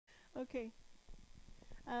Okay.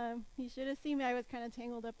 You should have seen me. I was kind of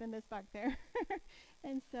tangled up in this back there.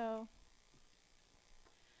 And so,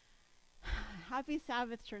 happy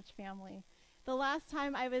Sabbath, church family. The last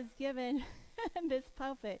time I was given this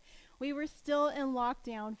pulpit, we were still in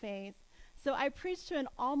lockdown phase. So I preached to an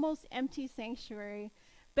almost empty sanctuary.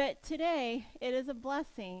 But today, it is a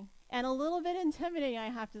blessing and a little bit intimidating, I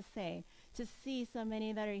have to say, to see so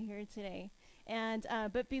many that are here today. And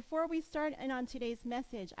but before we start in on today's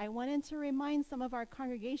message, I wanted to remind some of our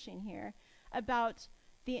congregation here about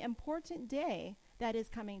the important day that is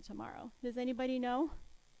coming tomorrow. Does anybody know?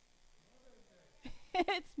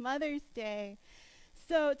 It's Mother's Day.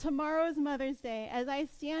 So tomorrow is Mother's Day. As I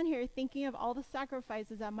stand here thinking of all the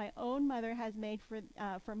sacrifices that my own mother has made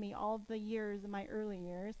for me all the years in my early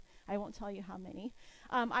years, I won't tell you how many.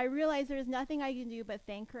 I realize there's nothing I can do but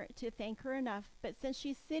thank her enough. But since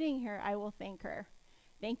she's sitting here, I will thank her.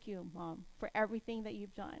 Thank you, Mom, for everything that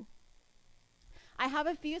you've done. I have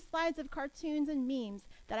a few slides of cartoons and memes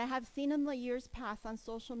that I have seen in the years past on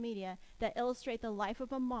social media that illustrate the life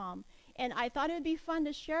of a mom, and I thought it would be fun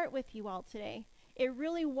to share it with you all today. It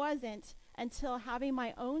really wasn't until having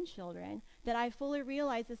my own children that I fully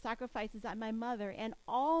realized the sacrifices that my mother and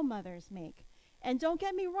all mothers make. And don't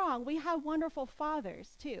get me wrong, we have wonderful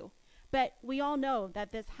fathers too, but we all know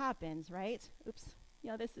that this happens, right? Oops,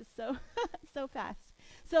 this is so so fast.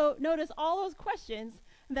 So notice all those questions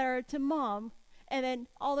that are to mom and then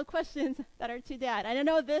all the questions that are to dad. And I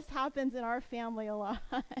know this happens in our family a lot.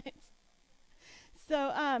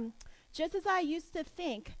 So just as I used to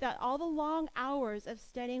think that all the long hours of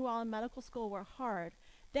studying while in medical school were hard,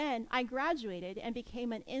 then I graduated and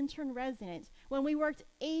became an intern resident when we worked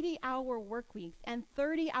 80-hour work weeks and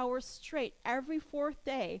 30 hours straight every fourth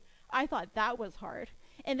day. I thought that was hard.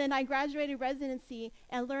 And then I graduated residency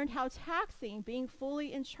and learned how taxing being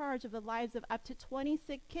fully in charge of the lives of up to 20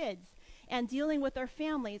 sick kids and dealing with their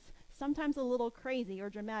families, sometimes a little crazy or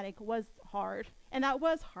dramatic, was hard. And that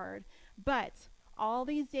was hard. But all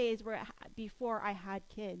these days were before I had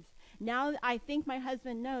kids. Now I think my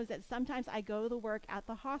husband knows that sometimes I go to work at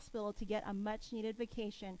the hospital to get a much needed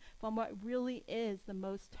vacation from what really is the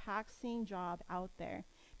most taxing job out there.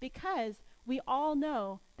 Because we all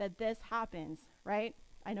know that this happens, right?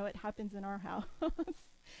 I know it happens in our house.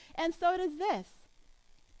 And so does this.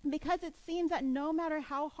 Because it seems that no matter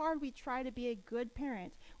how hard we try to be a good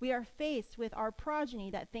parent, we are faced with our progeny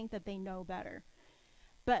that think that they know better.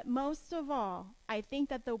 But most of all, I think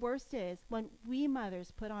that the worst is when we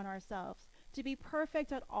mothers put on ourselves to be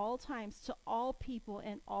perfect at all times to all people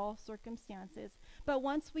in all circumstances. But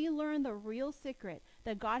once we learn the real secret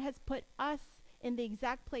that God has put us in the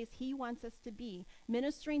exact place he wants us to be,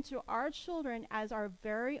 ministering to our children as our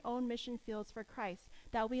very own mission fields for Christ,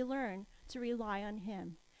 that we learn to rely on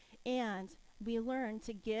him. And we learn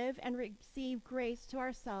to give and receive grace to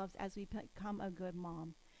ourselves as we become a good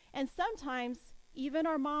mom. And sometimes even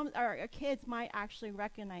our kids might actually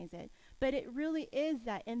recognize it. But it really is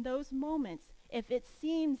that in those moments, if it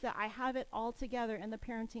seems that I have it all together in the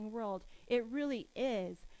parenting world, it really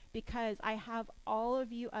is because I have all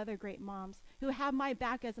of you other great moms who have my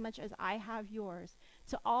back as much as I have yours.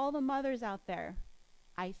 To all the mothers out there,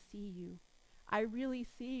 I see you. I really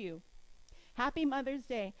see you. Happy Mother's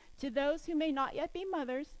Day. To those who may not yet be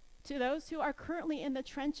mothers, to those who are currently in the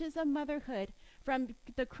trenches of motherhood,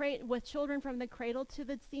 with children from the cradle to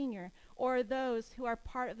the senior, or those who are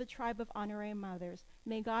part of the tribe of honorary mothers,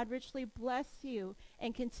 may God richly bless you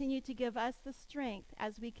and continue to give us the strength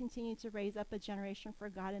as we continue to raise up a generation for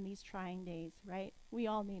God in these trying days, right? We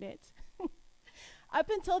all need it.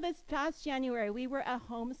 Up until this past January, we were a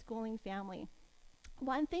homeschooling family.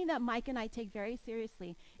 One thing that Mike and I take very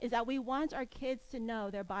seriously is that we want our kids to know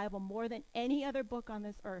their Bible more than any other book on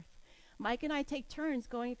this earth. Mike and I take turns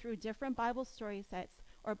going through different Bible story sets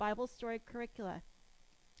or Bible story curricula.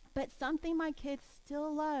 But something my kids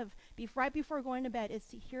still love right before going to bed is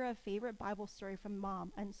to hear a favorite Bible story from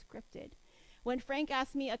mom, unscripted. When Frank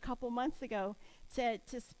asked me a couple months ago to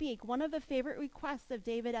speak, one of the favorite requests of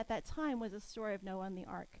David at that time was the story of Noah and the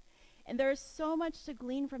ark. And there is so much to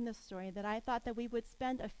glean from this story that I thought that we would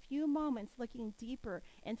spend a few moments looking deeper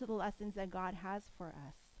into the lessons that God has for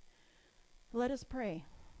us. Let us pray.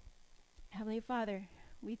 Heavenly Father,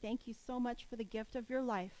 we thank you so much for the gift of your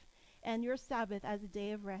life and your Sabbath as a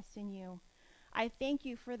day of rest in you. I thank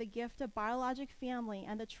you for the gift of biologic family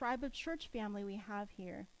and the tribe of church family we have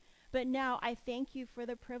here. But now I thank you for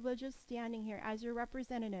the privilege of standing here as your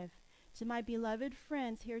representative to my beloved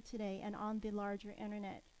friends here today and on the larger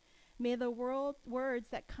internet. May the words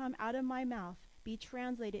that come out of my mouth be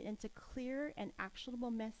translated into clear and actionable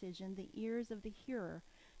message in the ears of the hearer,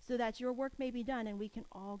 so that your work may be done and we can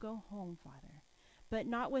all go home, Father, but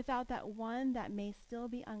not without that one that may still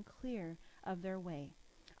be unclear of their way.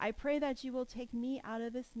 I pray that you will take me out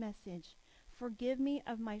of this message. Forgive me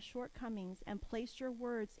of my shortcomings and place your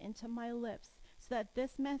words into my lips so that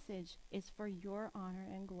this message is for your honor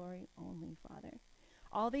and glory only, Father.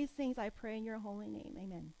 All these things I pray in your holy name.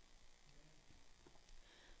 Amen.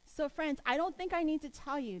 So friends, I don't think I need to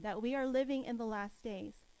tell you that we are living in the last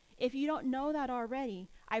days. If you don't know that already,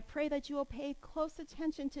 I pray that you will pay close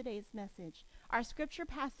attention to today's message. Our scripture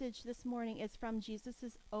passage this morning is from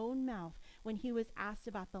Jesus' own mouth when he was asked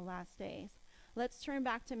about the last days. Let's turn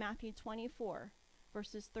back to Matthew 24,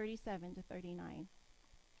 verses 37 to 39.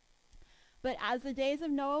 But as the days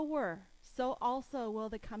of Noah were, so also will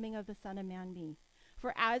the coming of the Son of Man be.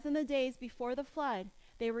 For as in the days before the flood,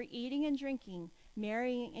 they were eating and drinking,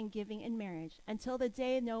 marrying and giving in marriage, until the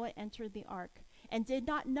day Noah entered the ark, and did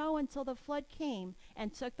not know until the flood came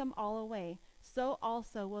and took them all away. So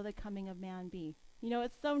also will the coming of man be. You know,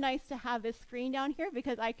 it's so nice to have this screen down here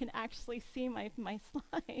because I can actually see my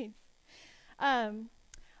slides.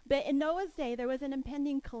 But in Noah's day, there was an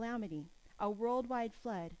impending calamity, a worldwide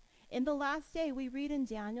flood. In the last day, we read in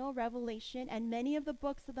Daniel, Revelation, and many of the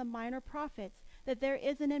books of the minor prophets that there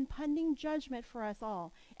is an impending judgment for us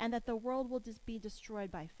all, and that the world will be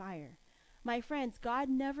destroyed by fire. My friends, God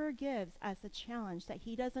never gives us a challenge that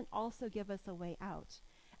he doesn't also give us a way out,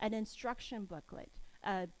 an instruction booklet,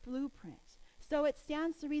 a blueprint. So it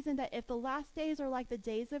stands to reason that if the last days are like the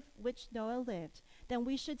days of which Noah lived, then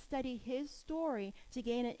we should study his story to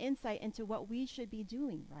gain an insight into what we should be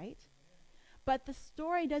doing, right? But the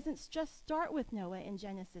story doesn't just start with Noah in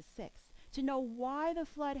Genesis 6. To know why the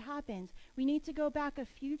flood happened, we need to go back a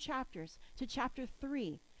few chapters to chapter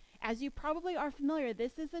 3. As you probably are familiar,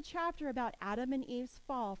 this is a chapter about Adam and Eve's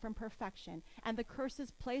fall from perfection and the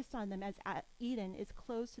curses placed on them as Eden is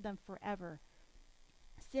closed to them forever.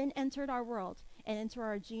 Sin entered our world and entered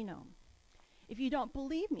our genome. If you don't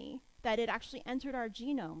believe me that it actually entered our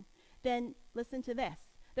genome, then listen to this.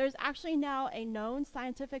 There's actually now a known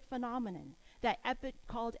scientific phenomenon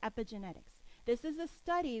called epigenetics. This is a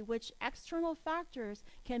study which external factors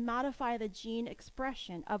can modify the gene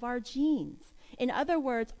expression of our genes. In other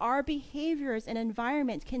words, our behaviors and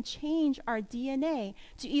environment can change our DNA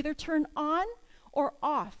to either turn on or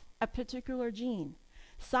off a particular gene.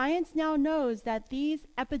 Science now knows that these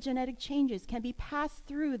epigenetic changes can be passed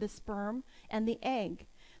through the sperm and the egg.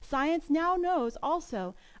 Science now knows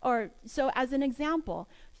also, so as an example,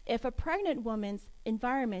 if a pregnant woman's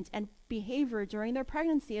environment and behavior during their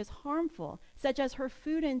pregnancy is harmful, such as her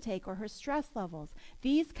food intake or her stress levels,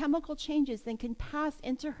 these chemical changes then can pass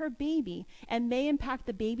into her baby and may impact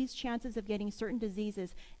the baby's chances of getting certain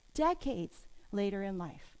diseases decades later in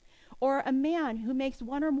life. Or a man who makes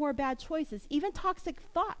one or more bad choices, even toxic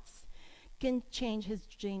thoughts, can change his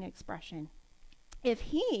gene expression. If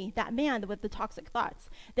he, that man with the toxic thoughts,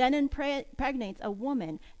 then impregnates a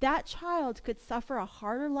woman, that child could suffer a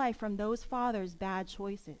harder life from those fathers' bad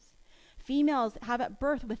choices. Females have at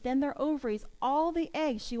birth within their ovaries all the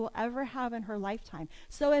eggs she will ever have in her lifetime.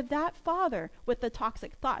 So if that father with the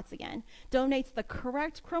toxic thoughts again donates the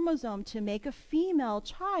correct chromosome to make a female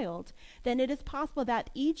child, then it is possible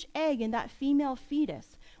that each egg in that female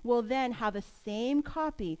fetus will then have the same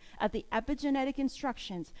copy of the epigenetic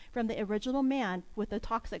instructions from the original man with the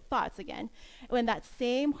toxic thoughts again, when that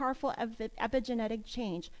same harmful epigenetic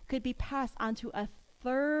change could be passed on to a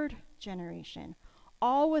third generation,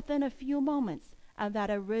 all within a few moments of that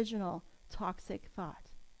original toxic thought.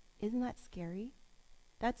 Isn't that scary?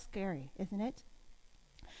 That's scary, isn't it?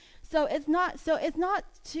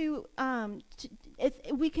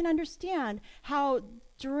 We can understand how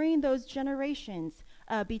during those generations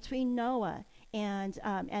between Noah and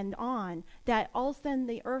on, that all of a sudden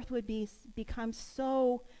the earth would become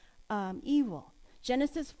so evil.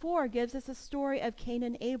 Genesis 4 gives us a story of Cain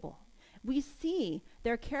and Abel. We see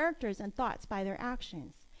their characters and thoughts by their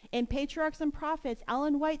actions. In Patriarchs and Prophets,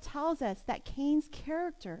 Ellen White tells us that Cain's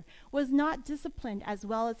character was not disciplined as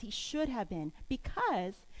well as he should have been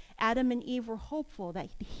because Adam and Eve were hopeful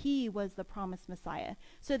that he was the promised Messiah.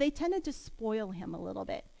 So they tended to spoil him a little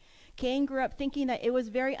bit. Cain grew up thinking that it was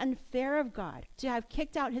very unfair of God to have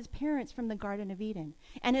kicked out his parents from the Garden of Eden,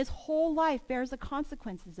 and his whole life bears the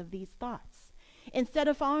consequences of these thoughts. Instead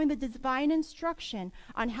of following the divine instruction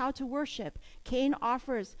on how to worship, Cain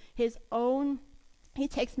he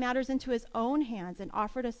takes matters into his own hands and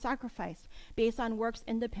offered a sacrifice based on works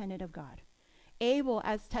independent of God. Abel,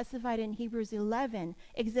 as testified in Hebrews 11,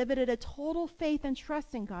 exhibited a total faith and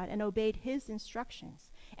trust in God and obeyed his instructions.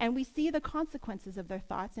 And we see the consequences of their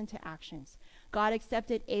thoughts into actions. God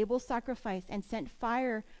accepted Abel's sacrifice and sent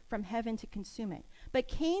fire from heaven to consume it. But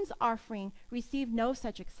Cain's offering received no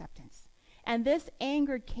such acceptance. And this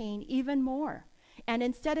angered Cain even more. And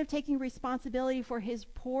instead of taking responsibility for his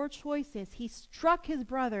poor choices, he struck his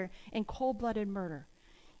brother in cold-blooded murder.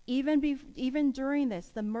 Even during this,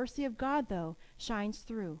 the mercy of God, though, shines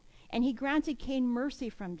through. And he granted Cain mercy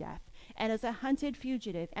from death, and as a hunted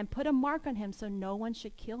fugitive, and put a mark on him so no one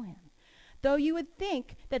should kill him. Though you would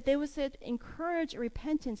think that they would encourage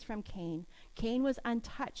repentance from Cain, Cain was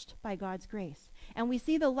untouched by God's grace. And we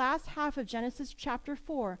see the last half of Genesis chapter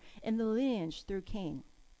 4 in the lineage through Cain.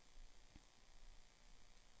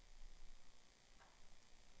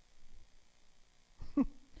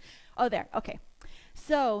 Oh, there. Okay.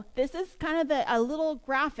 So this is kind of a little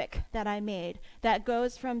graphic that I made that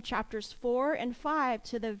goes from chapters 4 and 5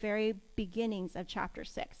 to the very beginnings of chapter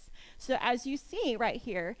 6. So as you see right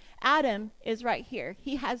here, Adam is right here.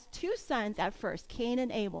 He has two sons at first, Cain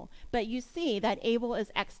and Abel. But you see that Abel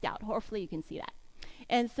is X'd out. Hopefully you can see that.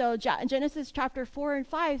 And so Genesis chapter 4 and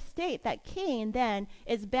 5 state that Cain then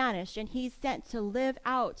is banished, and he's sent to live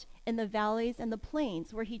out in the valleys and the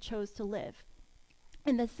plains where he chose to live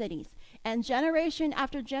in the cities. And generation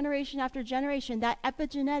after generation after generation, that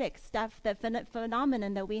epigenetic stuff, that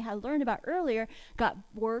phenomenon that we had learned about earlier, got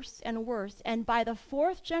worse and worse. And by the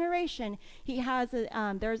fourth generation, he has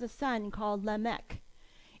there's a son called Lamech.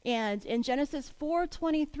 And in Genesis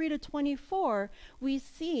 4:23 to 24, we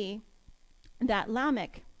see that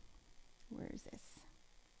Lamech, where is this?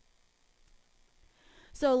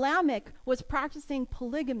 So Lamech was practicing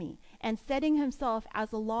polygamy and setting himself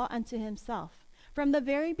as a law unto himself. From the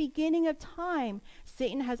very beginning of time,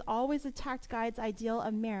 Satan has always attacked God's ideal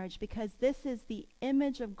of marriage because this is the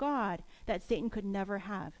image of God that Satan could never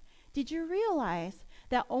have. Did you realize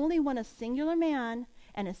that only when a singular man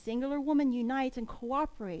and a singular woman unite and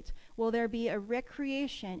cooperate will there be a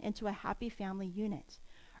recreation into a happy family unit?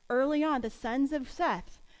 Early on, the sons of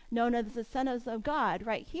Seth, known as the sons of God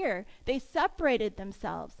right here, they separated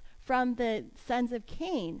themselves from the sons of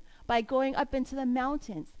Cain by going up into the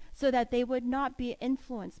mountains, so that they would not be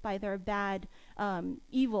influenced by their bad,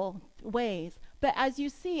 evil ways. But as you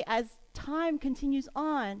see, as time continues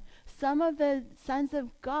on, some of the sons of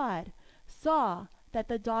God saw that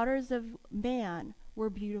the daughters of man were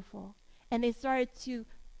beautiful, and they started to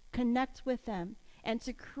connect with them and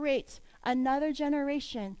to create another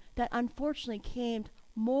generation that unfortunately came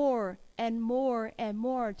more and more and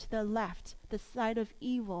more to the left, the side of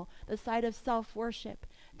evil, the side of self-worship,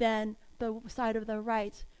 than the side of the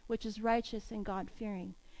right, which is righteous and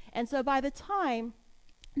God-fearing. And so by the time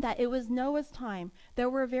that it was Noah's time, there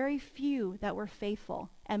were very few that were faithful,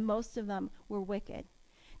 and most of them were wicked.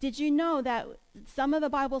 Did you know that some of the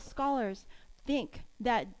Bible scholars think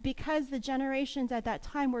that because the generations at that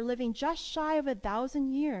time were living just shy of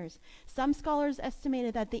 1,000 years, some scholars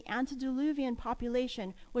estimated that the antediluvian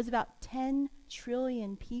population was about 10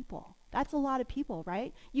 trillion people. That's a lot of people,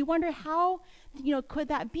 right? You wonder how, could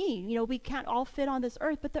that be? We can't all fit on this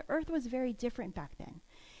earth, but the earth was very different back then.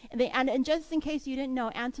 And just in case you didn't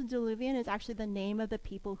know, antediluvian is actually the name of the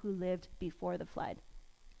people who lived before the flood.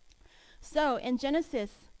 So in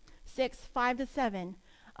Genesis 6:5-7,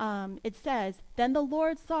 it says, "Then the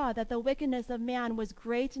Lord saw that the wickedness of man was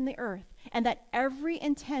great in the earth, and that every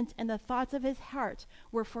intent and the thoughts of his heart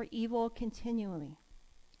were for evil continually."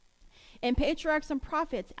 In Patriarchs and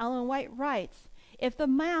Prophets, Ellen White writes, if the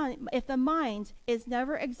mind is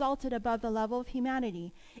never exalted above the level of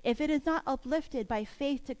humanity, if it is not uplifted by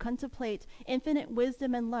faith to contemplate infinite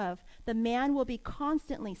wisdom and love, the man will be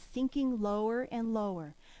constantly sinking lower and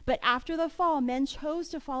lower. But after the fall, men chose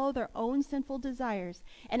to follow their own sinful desires,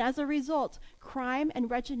 and as a result, crime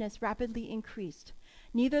and wretchedness rapidly increased.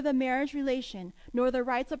 Neither the marriage relation nor the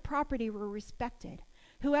rights of property were respected.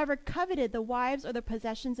 Whoever coveted the wives or the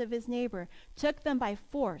possessions of his neighbor took them by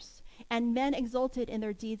force, and men exulted in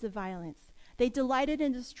their deeds of violence. They delighted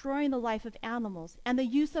in destroying the life of animals, and the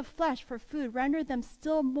use of flesh for food rendered them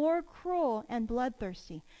still more cruel and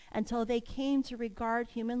bloodthirsty, until they came to regard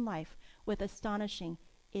human life with astonishing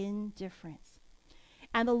indifference.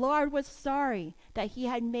 And the Lord was sorry that he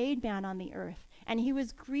had made man on the earth, and he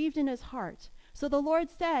was grieved in his heart. So the Lord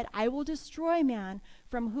said, "I will destroy man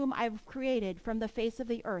from whom I have created from the face of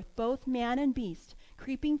the earth, both man and beast,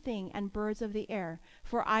 creeping thing and birds of the air,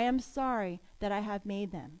 for I am sorry that I have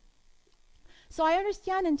made them." So I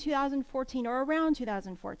understand in 2014, or around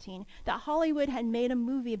 2014, that Hollywood had made a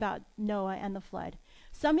movie about Noah and the flood.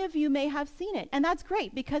 Some of you may have seen it, and that's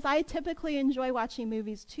great because I typically enjoy watching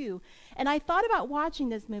movies too. And I thought about watching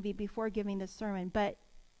this movie before giving this sermon, but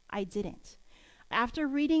I didn't. After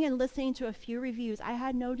reading and listening to a few reviews, I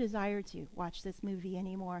had no desire to watch this movie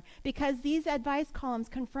anymore because these advice columns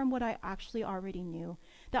confirm what I actually already knew,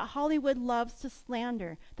 that Hollywood loves to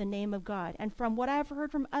slander the name of God. And from what I've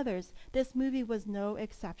heard from others, this movie was no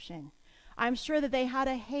exception. I'm sure that they had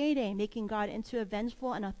a heyday making God into a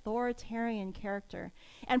vengeful and authoritarian character,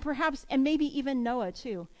 and maybe even Noah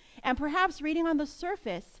too. And perhaps reading on the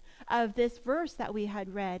surface of this verse that we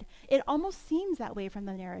had read, it almost seems that way from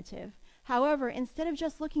the narrative. However, instead of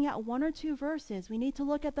just looking at one or two verses, we need to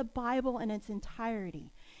look at the Bible in its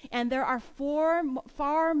entirety. And there are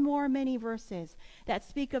far more many verses that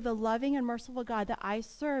speak of the loving and merciful God that I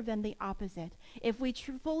serve than the opposite, if we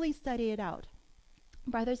fully study it out.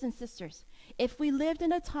 Brothers and sisters, if we lived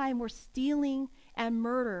in a time where stealing and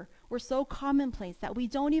murder were so commonplace that we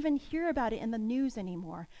don't even hear about it in the news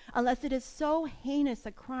anymore, unless it is so heinous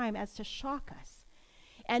a crime as to shock us,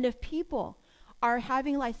 and if people are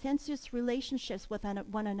having licentious relationships with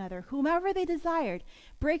one another, whomever they desired,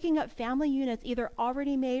 breaking up family units either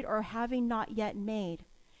already made or having not yet made,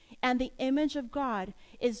 and the image of God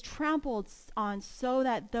is trampled on so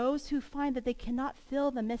that those who find that they cannot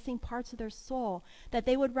fill the missing parts of their soul, that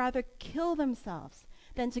they would rather kill themselves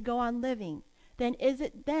than to go on living, then is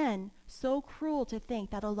it then so cruel to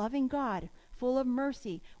think that a loving God, full of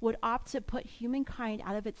mercy, would opt to put humankind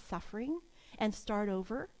out of its suffering and start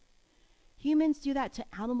over? Humans do that to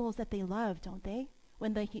animals that they love, don't they?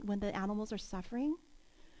 When the animals are suffering?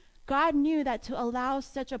 God knew that to allow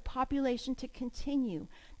such a population to continue,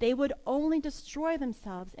 they would only destroy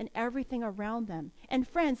themselves and everything around them. And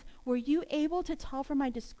friends, were you able to tell from my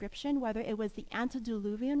description whether it was the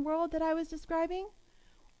antediluvian world that I was describing?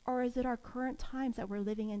 Or is it our current times that we're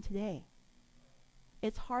living in today?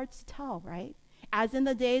 It's hard to tell, right? As in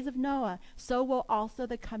the days of Noah, so will also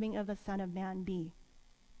the coming of the Son of Man be.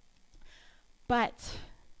 But,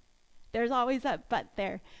 there's always that but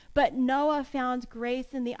there. But Noah found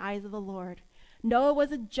grace in the eyes of the Lord. Noah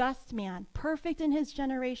was a just man, perfect in his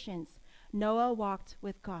generations. Noah walked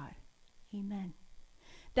with God. Amen.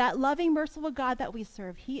 That loving, merciful God that we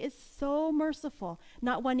serve, he is so merciful,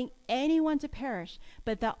 not wanting anyone to perish,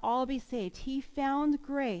 but that all be saved. He found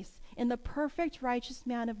grace in the perfect, righteous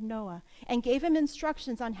man of Noah and gave him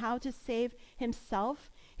instructions on how to save himself,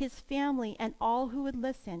 his family, and all who would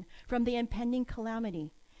listen from the impending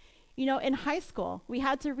calamity. You know, in high school, we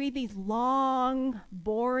had to read these long,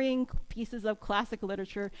 boring pieces of classic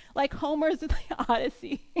literature, like Homer's The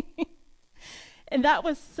Odyssey. And that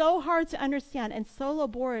was so hard to understand and so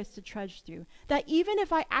laborious to trudge through that even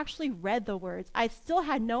if I actually read the words, I still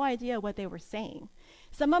had no idea what they were saying.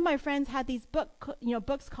 Some of my friends had these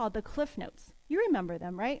books called the Cliff Notes. You remember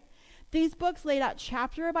them, right? These books laid out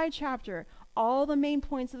chapter by chapter all the main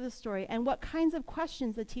points of the story and what kinds of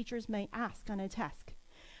questions the teachers may ask on a test.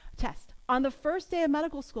 On the first day of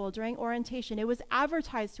medical school during orientation, it was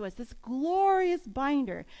advertised to us, this glorious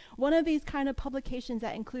binder, one of these kind of publications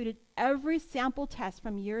that included every sample test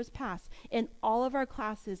from years past in all of our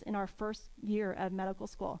classes in our first year of medical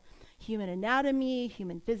school. Human anatomy,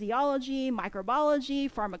 human physiology, microbiology,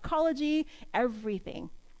 pharmacology,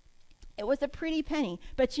 everything. It was a pretty penny.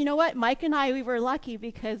 But you know what? Mike and I, we were lucky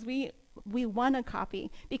because we won a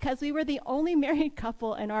copy because we were the only married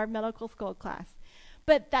couple in our medical school class.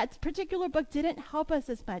 But that particular book didn't help us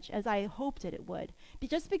as much as I hoped it would,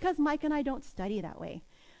 just because Mike and I don't study that way.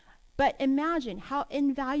 But imagine how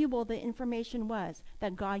invaluable the information was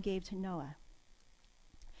that God gave to Noah.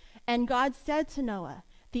 And God said to Noah,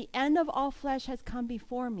 "The end of all flesh has come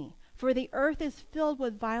before me, for the earth is filled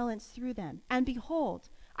with violence through them. And behold,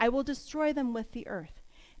 I will destroy them with the earth.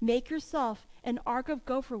 Make yourself an ark of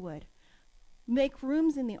gopher wood. Make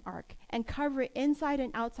rooms in the ark, and cover it inside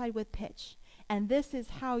and outside with pitch. And this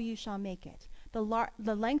is how you shall make it. The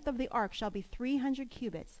length of the ark shall be 300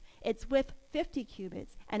 cubits, its width 50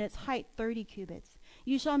 cubits, and its height 30 cubits.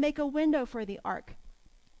 You shall make a window for the ark,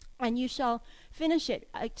 and you shall finish it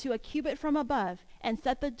to a cubit from above, and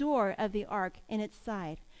set the door of the ark in its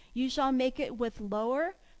side. You shall make it with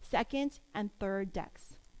lower, second, and third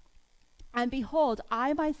decks. And behold,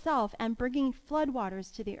 I myself am bringing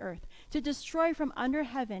floodwaters to the earth, to destroy from under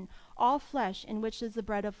heaven all flesh in which is the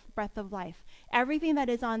breath of life. Everything that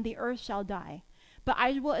is on the earth shall die. But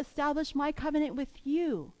I will establish my covenant with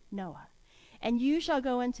you, Noah. And you shall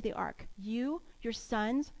go into the ark, you, your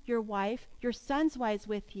sons, your wife, your sons' wives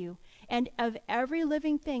with you. And of every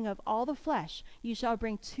living thing of all the flesh, you shall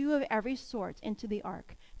bring 2 of every sort into the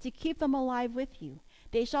ark, to keep them alive with you.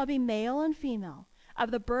 They shall be male and female. Of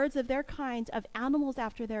the birds of their kind, of animals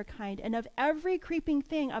after their kind, and of every creeping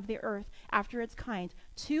thing of the earth after its kind,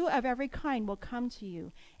 2 of every kind will come to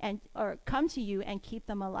you and keep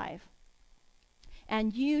them alive."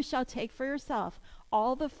 And you shall take for yourself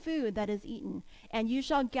all the food that is eaten, and you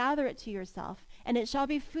shall gather it to yourself, and it shall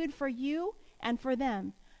be food for you and for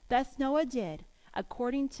them. Thus Noah did,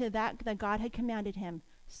 according to that God had commanded him,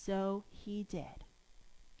 so he did.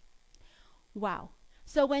 Wow.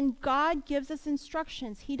 So when God gives us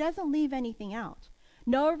instructions, he doesn't leave anything out.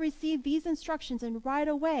 Noah received these instructions and right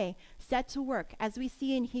away set to work, as we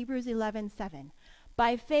see in Hebrews 11:7.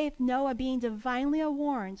 By faith, Noah, being divinely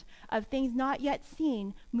warned of things not yet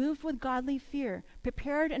seen, moved with godly fear,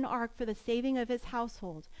 prepared an ark for the saving of his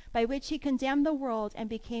household, by which he condemned the world and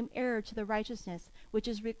became heir to the righteousness which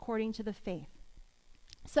is according to the faith.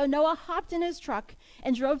 So Noah hopped in his truck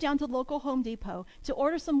and drove down to the local Home Depot to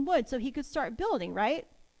order some wood so he could start building, right?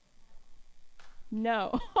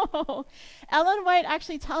 No. Ellen White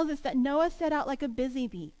actually tells us that Noah set out like a busy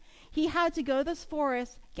bee. He had to go to this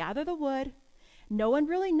forest, gather the wood. No one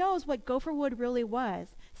really knows what gopher wood really was.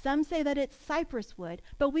 Some say that it's cypress wood,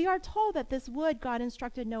 but we are told that this wood God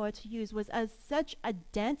instructed Noah to use was such a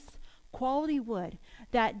dense, quality wood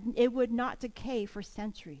that it would not decay for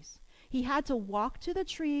centuries. He had to walk to the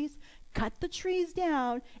trees, cut the trees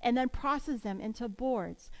down, and then process them into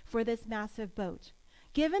boards for this massive boat.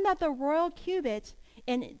 Given that the royal cubit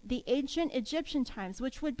in the ancient Egyptian times,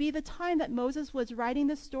 which would be the time that Moses was writing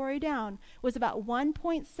this story down, was about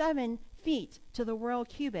 1.7 feet to the royal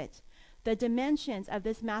cubit, the dimensions of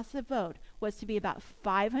this massive boat was to be about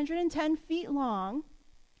 510 feet long,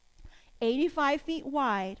 85 feet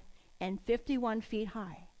wide, and 51 feet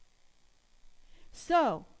high.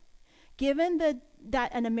 So, given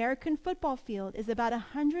that an American football field is about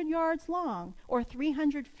 100 yards long, or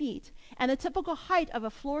 300 feet, and the typical height of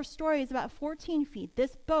a floor story is about 14 feet,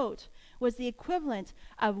 this boat was the equivalent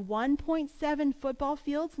of 1.7 football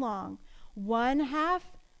fields long, 1/2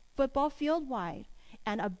 football field wide,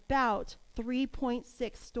 and about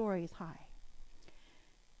 3.6 stories high.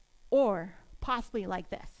 Or possibly like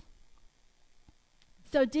this.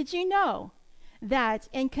 So did you know that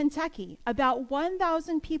in Kentucky, about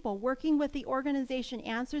 1,000 people working with the organization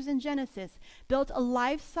Answers in Genesis built a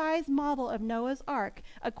life-size model of Noah's Ark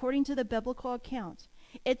according to the biblical account?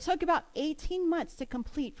 It took about 18 months to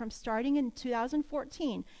complete from starting in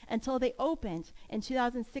 2014 until they opened in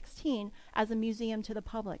 2016 as a museum to the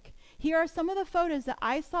public. Here are some of the photos that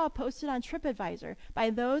I saw posted on TripAdvisor by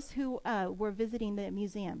those who were visiting the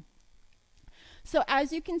museum. So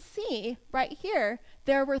as you can see right here,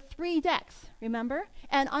 there were 3 decks, remember?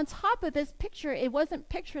 And on top of this picture, it wasn't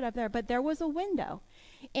pictured up there, but there was a window.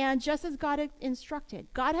 And just as God had instructed,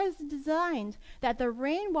 God has designed that the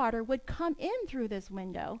rainwater would come in through this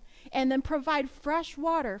window and then provide fresh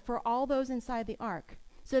water for all those inside the ark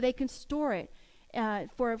so they can store it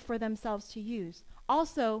for themselves to use.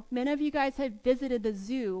 Also, many of you guys had visited the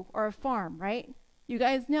zoo or a farm, right? You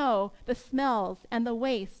guys know the smells and the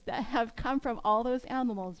waste that have come from all those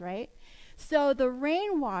animals, right? So the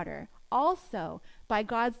rainwater also, by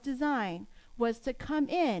God's design, was to come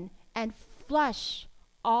in and flush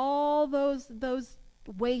all those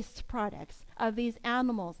waste products of these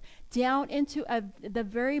animals down into the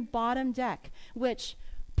very bottom deck, which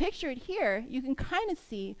pictured here, you can kind of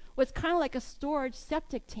see was kind of like a storage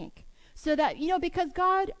septic tank. So that, because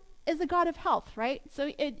God is a God of health, right?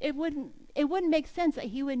 So it wouldn't make sense that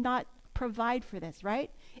he would not provide for this,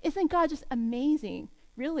 right? Isn't God just amazing,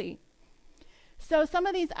 really? So some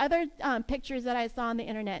of these other pictures that I saw on the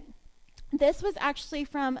internet, this was actually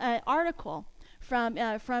from an article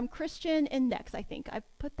from Christian Index, I think. I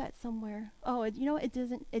put that somewhere. Oh, it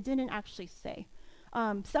didn't actually say.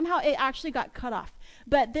 Somehow it actually got cut off.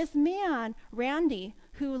 But this man, Randy,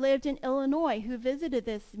 who lived in Illinois, who visited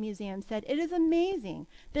this museum, said, "It is amazing.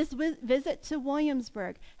 This visit to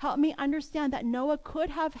Williamsburg helped me understand that Noah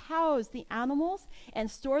could have housed the animals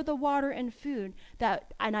and stored the water and food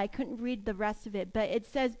and I couldn't read the rest of it, but it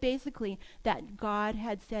says basically that God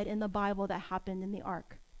had said in the Bible that happened in the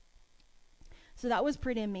ark." So that was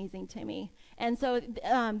pretty amazing to me. And so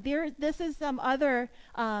this is some other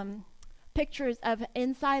pictures of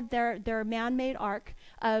inside their man-made ark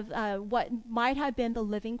of what might have been the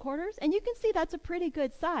living quarters. And you can see that's a pretty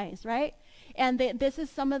good size, right? And this is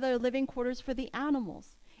some of the living quarters for the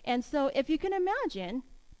animals. And so if you can imagine,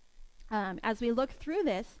 as we look through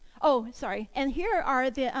this, and here are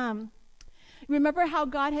the, remember how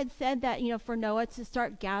God had said that, for Noah to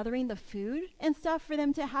start gathering the food and stuff for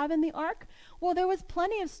them to have in the ark? Well, there was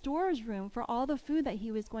plenty of storage room for all the food that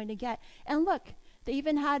he was going to get. And look, they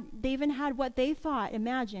even had what they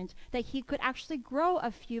imagined, that he could actually grow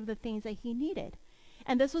a few of the things that he needed.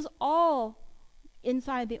 And this was all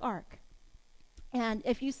inside the ark. And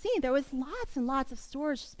if you see, there was lots and lots of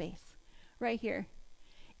storage space right here.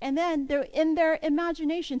 And then they're in their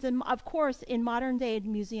imaginations, and of course, in modern day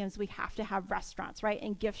museums, we have to have restaurants, right,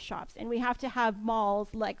 and gift shops, and we have to have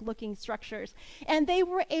malls like looking structures. And they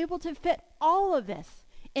were able to fit all of this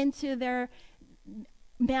into their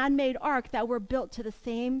man-made ark that were built to the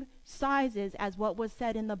same sizes as what was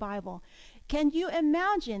said in the Bible. Can you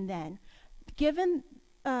imagine then, given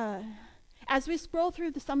as we scroll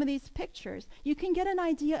through some of these pictures, you can get an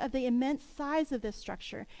idea of the immense size of this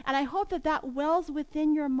structure. And I hope that that wells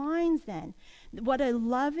within your minds then. What a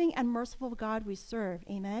loving and merciful God we serve.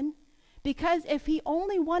 Amen? Because if he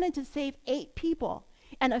only wanted to save 8 people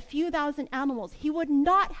and a few thousand animals, he would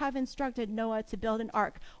not have instructed Noah to build an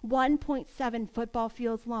ark 1.7 football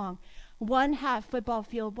fields long, 1/2 football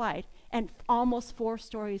field wide, and almost 4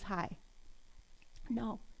 stories high.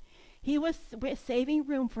 No. He was saving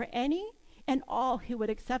room for any and all who would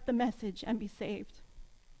accept the message and be saved.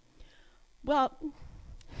 Well,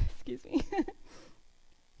 excuse me.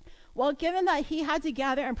 Well, given that he had to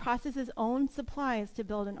gather and process his own supplies to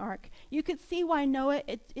build an ark, you could see why Noah,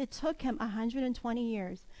 it took him 120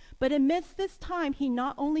 years. But amidst this time, he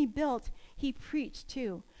not only built, he preached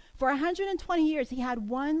too. For 120 years, he had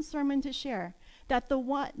one sermon to share, that the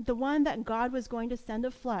one that God was going to send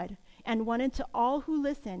a flood, and wanted to all who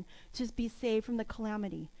listened to be saved from the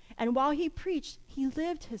calamity. And while he preached, he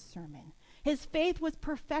lived his sermon. His faith was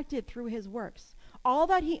perfected through his works. All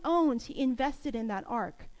that he owned, he invested in that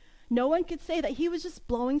ark. No one could say that he was just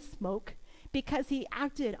blowing smoke, because he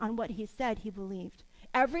acted on what he said he believed.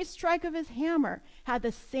 Every strike of his hammer had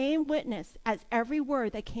the same witness as every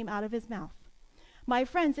word that came out of his mouth. My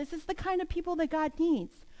friends, this is the kind of people that God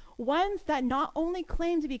needs. Ones that not only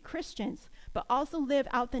claim to be Christians, but also live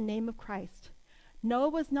out the name of Christ. Noah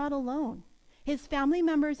was not alone. His family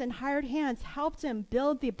members and hired hands helped him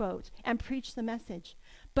build the boat and preach the message.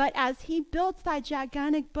 But as he built that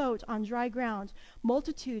gigantic boat on dry ground,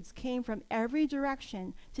 multitudes came from every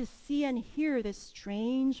direction to see and hear this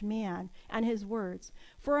strange man and his words.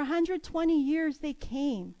 For 120 years they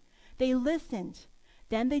came. They listened.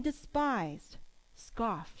 Then they despised,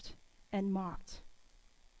 scoffed, and mocked.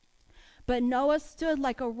 But Noah stood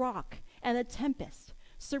like a rock and a tempest.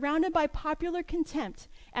 Surrounded by popular contempt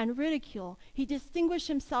and ridicule, he distinguished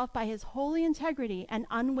himself by his holy integrity and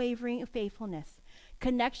unwavering faithfulness.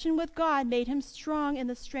 Connection with God made him strong in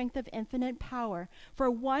the strength of infinite power.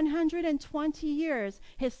 For 120 years,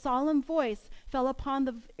 his solemn voice fell upon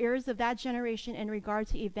the ears of that generation in regard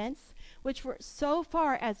to events which were so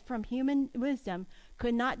far as from human wisdom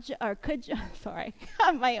sorry,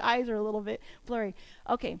 my eyes are a little bit blurry.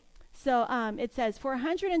 Okay. So it says, for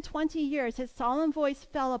 120 years, his solemn voice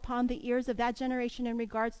fell upon the ears of that generation in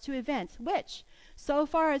regards to events which, so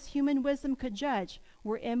far as human wisdom could judge,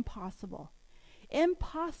 were impossible.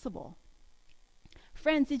 Impossible.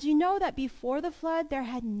 Friends, did you know that before the flood, there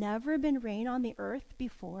had never been rain on the earth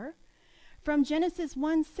before? From Genesis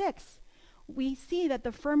 1:6, we see that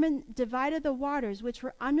the firmament divided the waters which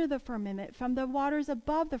were under the firmament from the waters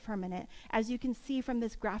above the firmament, as you can see from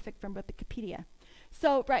this graphic from Wikipedia.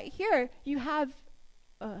 So right here, you have,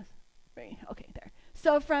 okay, there.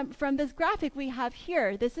 So from this graphic we have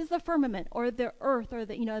here, this is the firmament, or the earth, or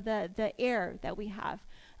the air that we have,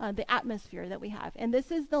 the atmosphere that we have. And this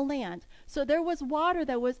is the land. So there was water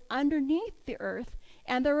that was underneath the earth,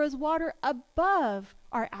 and there was water above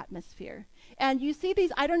our atmosphere. And you see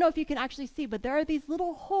these, I don't know if you can actually see, but there are these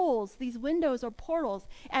little holes, these windows or portals.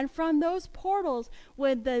 And from those portals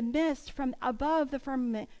would the mist from above the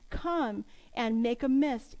firmament come and make a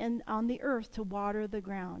mist on the earth to water the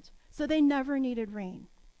ground. So they never needed rain.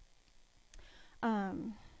 Where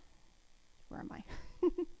am I?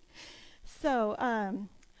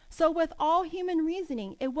 So with all human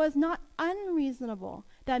reasoning, it was not unreasonable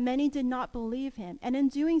that many did not believe him, and in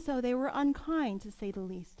doing so they were unkind, to say the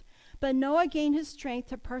least. But Noah gained his strength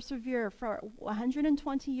to persevere for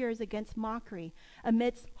 120 years against mockery,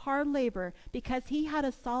 amidst hard labor, because he had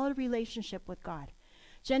a solid relationship with God.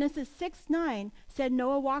 Genesis 6:9 said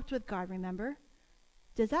Noah walked with God, remember?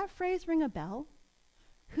 Does that phrase ring a bell?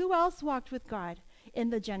 Who else walked with God in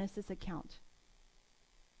the Genesis account?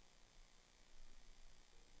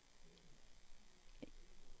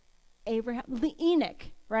 Abraham,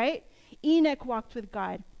 Enoch, right? Enoch walked with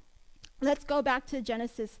God. Let's go back to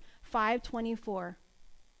Genesis 5:24.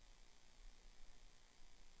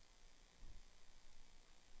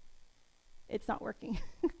 It's not working.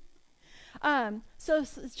 So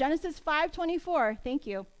Genesis 5:24, thank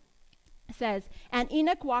you, says, and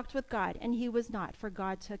Enoch walked with God, and he was not, for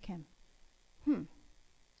God took him.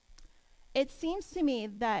 It seems to me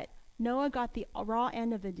that Noah got the raw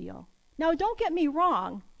end of the deal. Now, don't get me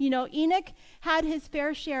wrong. Enoch had his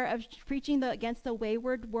fair share of preaching against the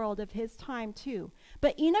wayward world of his time, too.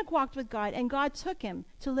 But Enoch walked with God, and God took him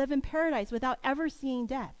to live in paradise without ever seeing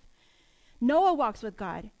death. Noah walks with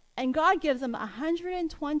God, and God gives him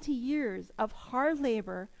 120 years of hard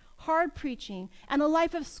labor, hard preaching, and a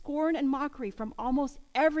life of scorn and mockery from almost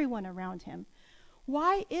everyone around him.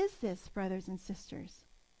 Why is this, brothers and sisters?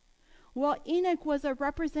 Well, Enoch was a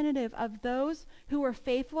representative of those who were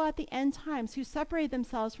faithful at the end times, who separated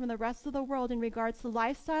themselves from the rest of the world in regards to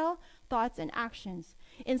lifestyle, thoughts, and actions.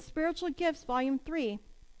 In Spiritual Gifts, Volume 3,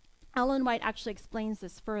 Ellen White actually explains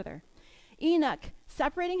this further. Enoch,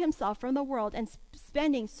 separating himself from the world and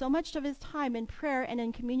spending so much of his time in prayer and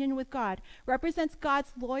in communion with God, represents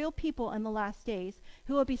God's loyal people in the last days,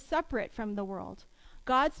 who will be separate from the world.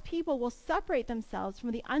 God's people will separate themselves from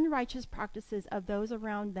the unrighteous practices of those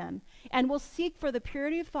around them and will seek for the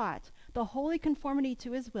purity of thought, the holy conformity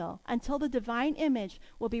to his will, until the divine image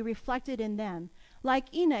will be reflected in them.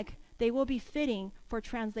 Like Enoch, they will be fitting for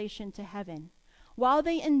translation to heaven. While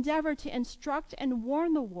they endeavor to instruct and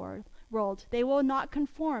warn the world, they will not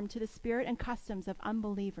conform to the spirit and customs of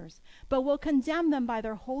unbelievers, but will condemn them by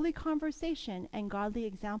their holy conversation and godly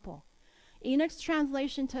example. Enoch's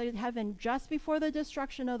translation to heaven just before the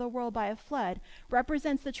destruction of the world by a flood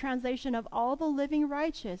represents the translation of all the living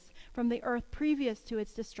righteous from the earth previous to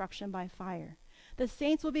its destruction by fire. The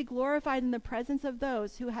saints will be glorified in the presence of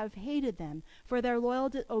those who have hated them for their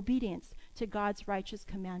loyal obedience to God's righteous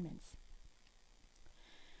commandments.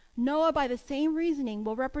 Noah, by the same reasoning,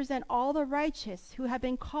 will represent all the righteous who have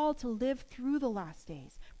been called to live through the last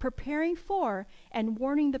days, preparing for and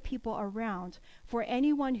warning the people around for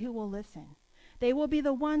anyone who will listen. They will be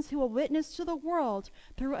the ones who will witness to the world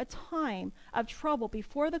through a time of trouble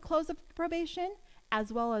before the close of probation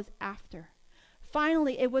as well as after.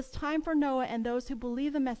 Finally, it was time for Noah and those who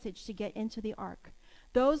believed the message to get into the ark.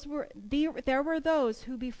 There were those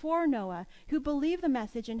who before Noah who believed the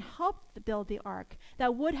message and helped build the ark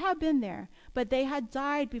that would have been there, but they had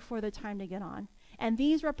died before the time to get on. And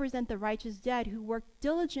these represent the righteous dead who worked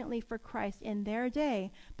diligently for Christ in their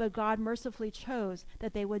day, but God mercifully chose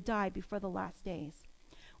that they would die before the last days.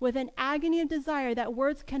 With an agony of desire that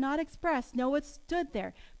words cannot express, Noah stood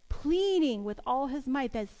there, pleading with all his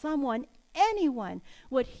might that anyone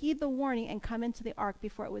would heed the warning and come into the ark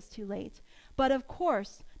before it was too late. But of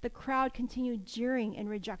course, the crowd continued jeering in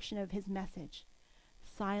rejection of his message.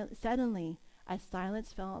 Suddenly, a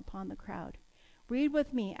silence fell upon the crowd. Read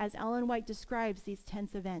with me as Ellen White describes these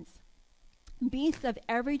tense events. Beasts of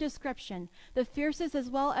every description, the fiercest as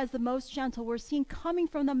well as the most gentle, were seen coming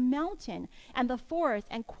from the mountain and the forest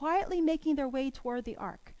and quietly making their way toward the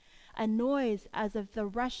ark. A noise as of the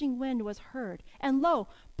rushing wind was heard, and lo,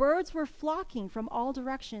 birds were flocking from all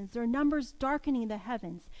directions, their numbers darkening the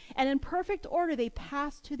heavens, and in perfect order they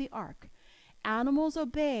passed to the ark. Animals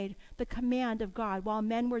obeyed the command of God, while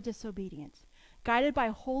men were disobedient. Guided by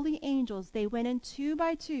holy angels, they went in 2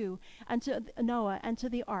 by 2 unto Noah and to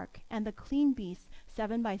the ark, and the clean beasts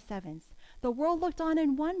 7 by 7s. The world looked on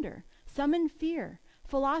in wonder, some in fear.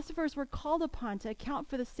 Philosophers were called upon to account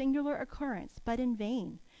for the singular occurrence, but in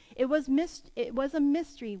vain. It was a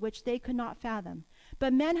mystery which they could not fathom.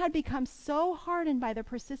 But men had become so hardened by the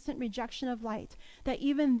persistent rejection of light that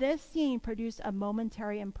even this scene produced a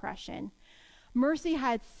momentary impression. Mercy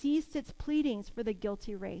had ceased its pleadings for the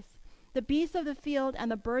guilty race. The beasts of the field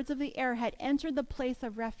and the birds of the air had entered the place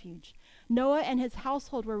of refuge. Noah and his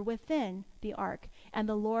household were within the ark, and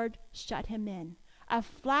the Lord shut him in. A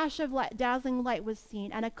flash of dazzling light was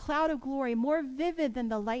seen, and a cloud of glory more vivid than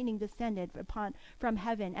the lightning descended from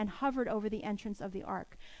heaven and hovered over the entrance of the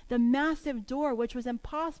ark. The massive door, which was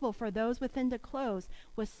impossible for those within to close,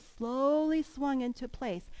 was slowly swung into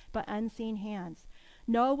place by unseen hands.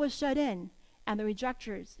 Noah was shut in, and the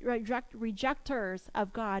rejectors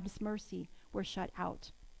of God's mercy were shut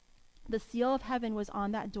out. The seal of heaven was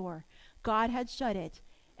on that door. God had shut it,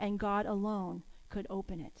 and God alone could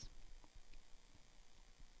open it.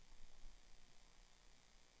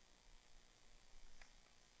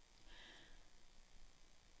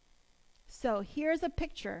 So here's a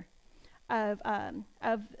picture of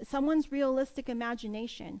someone's realistic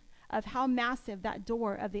imagination of how massive that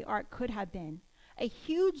door of the ark could have been. A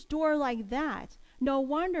huge door like that, no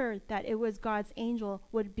wonder that it was God's angel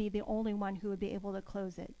would be the only one who would be able to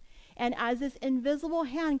close it. And as this invisible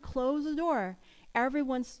hand closed the door,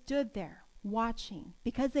 everyone stood there watching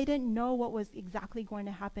because they didn't know what was exactly going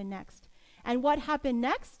to happen next. And what happened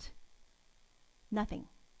next? Nothing.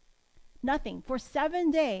 Nothing. For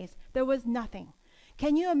 7 days, there was nothing.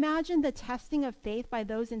 Can you imagine the testing of faith by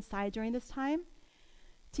those inside during this time?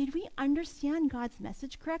 Did we understand God's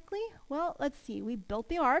message correctly? Well, let's see. We built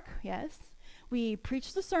the ark, yes. We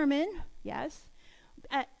preached the sermon, yes.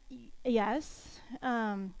 Yes.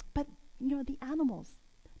 But, the animals,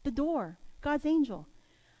 the door, God's angel.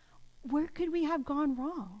 Where could we have gone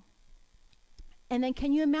wrong? And then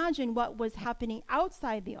can you imagine what was happening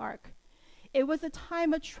outside the ark? It was a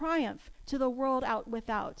time of triumph to the world out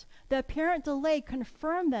without. The apparent delay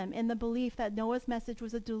confirmed them in the belief that Noah's message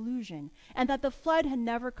was a delusion and that the flood had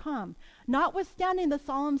never come. Notwithstanding the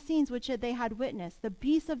solemn scenes which they had witnessed, the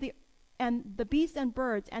beasts and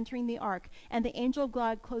birds entering the ark and the angel of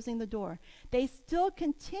God closing the door, they still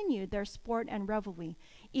continued their sport and revelry,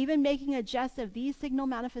 even making a jest of these signal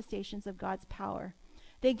manifestations of God's power.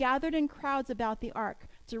 They gathered in crowds about the ark,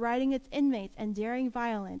 deriding its inmates and daring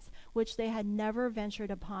violence, which they had never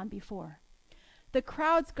ventured upon before. The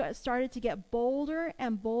crowds started to get bolder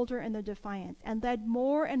and bolder in their defiance, and led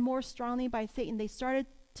more and more strongly by Satan, they started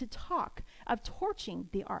to talk of torching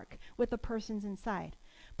the ark with the persons inside.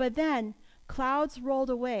 But then clouds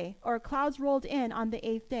rolled in on the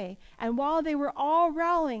 8th day, and while they were all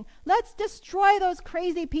rallying, let's destroy those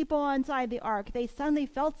crazy people inside the ark, they suddenly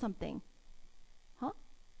felt something.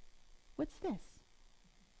 What's this?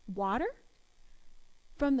 Water?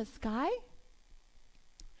 From the sky?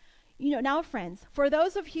 Now friends, for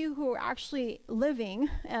those of you who are actually living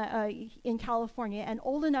in California and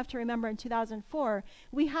old enough to remember in 2004,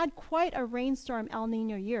 we had quite a rainstorm El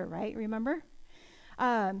Nino year, right? Remember?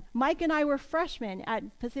 Mike and I were freshmen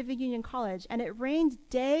at Pacific Union College, and it rained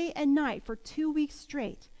day and night for 2 weeks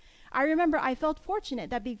straight. I remember I felt fortunate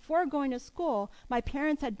that before going to school, my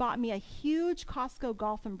parents had bought me a huge Costco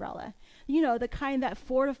golf umbrella. The kind that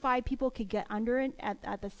 4 to 5 people could get under it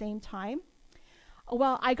at the same time.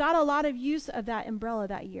 Well, I got a lot of use of that umbrella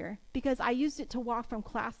that year because I used it to walk from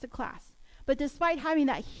class to class. But despite having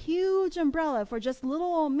that huge umbrella for just little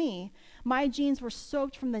old me, my jeans were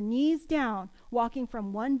soaked from the knees down, walking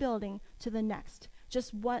from one building to the next,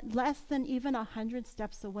 just less than even 100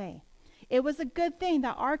 steps away. It was a good thing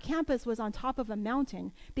that our campus was on top of a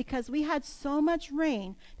mountain because we had so much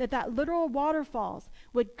rain that literal waterfalls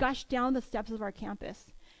would gush down the steps of our campus.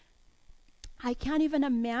 I can't even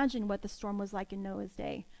imagine what the storm was like in Noah's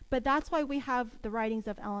day, but that's why we have the writings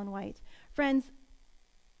of Ellen White. Friends,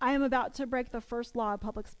 I am about to break the first law of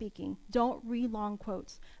public speaking. Don't read long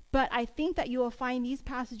quotes, but I think that you will find these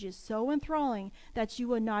passages so enthralling that you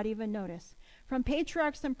would not even notice. From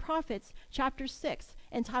Patriarchs and Prophets, chapter 6,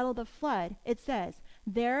 entitled The Flood, it says,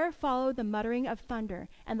 "There followed the muttering of thunder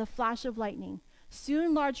and the flash of lightning.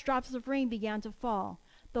 Soon large drops of rain began to fall.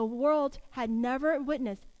 The world had never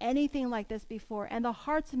witnessed anything like this before, and the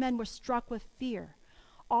hearts of men were struck with fear.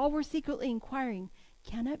 All were secretly inquiring,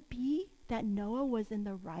 can it be that Noah was in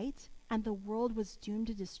the right and the world was doomed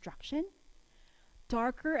to destruction?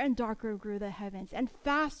 Darker and darker grew the heavens, and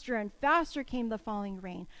faster came the falling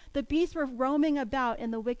rain. The beasts were roaming about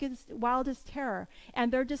in the wildest terror, and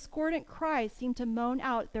their discordant cries seemed to moan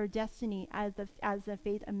out their destiny as the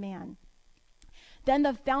fate of man. Then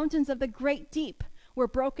the fountains of the great deep were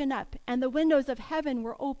broken up, and the windows of heaven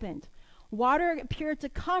were opened. Water appeared to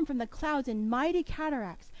come from the clouds in mighty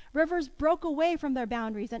cataracts. Rivers broke away from their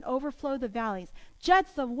boundaries and overflowed the valleys.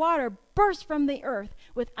 Jets of water burst from the earth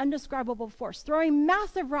with undescribable force, throwing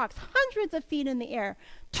massive rocks hundreds of feet in the air,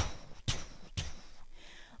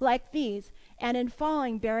 like these, and in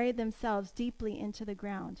falling buried themselves deeply into the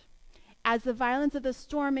ground. As the violence of the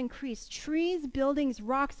storm increased, trees, buildings,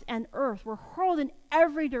 rocks, and earth were hurled in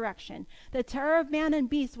every direction. The terror of man and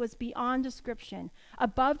beast was beyond description.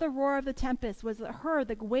 Above the roar of the tempest was heard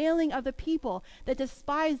the wailing of the people that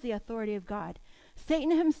despised the authority of God.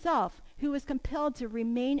 Satan himself, who was compelled to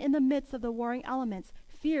remain in the midst of the warring elements,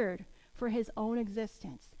 feared for his own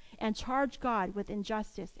existence and charged God with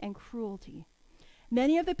injustice and cruelty.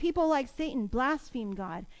 Many of the people, like Satan, blasphemed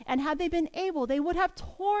God, and had they been able, they would have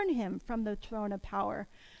torn him from the throne of power.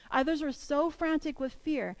 Others were so frantic with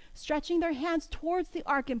fear, stretching their hands towards the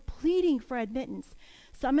ark and pleading for admittance.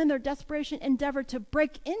 Some in their desperation endeavored to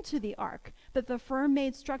break into the ark, but the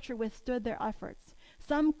firm-made structure withstood their efforts.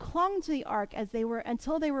 Some clung to the ark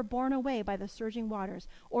until they were borne away by the surging waters,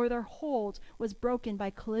 or their hold was broken by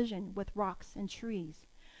collision with rocks and trees.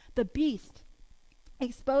 The beast,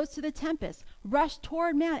 exposed to the tempest, rushed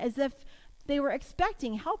toward man as if they were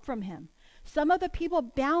expecting help from him. Some of the people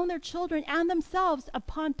bound their children and themselves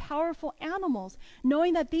upon powerful animals,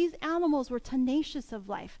 knowing that these animals were tenacious of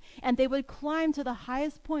life, and they would climb to the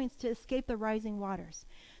highest points to escape the rising waters.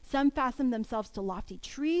 Some fastened themselves to lofty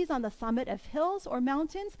trees on the summit of hills or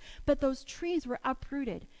mountains, but those trees were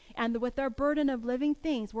uprooted, and with their burden of living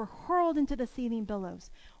things were hurled into the seething billows.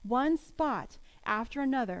 One spot, after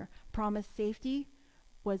another promised safety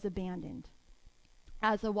was abandoned.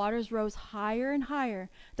 As the waters rose higher and higher,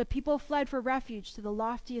 the people fled for refuge to the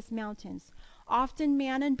loftiest mountains. Often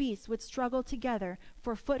man and beast would struggle together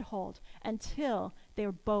for foothold until they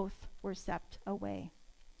both were swept away.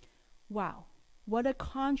 Wow, what a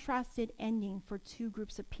contrasted ending for two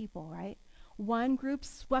groups of people, right? One group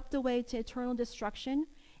swept away to eternal destruction,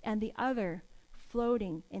 and the other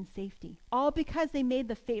floating in safety, all because they made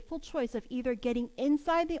the fateful choice of either getting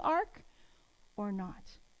inside the ark or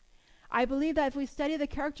not. I believe that if we study the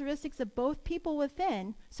characteristics of both people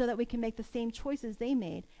within, so that we can make the same choices they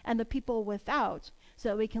made, and the people without, so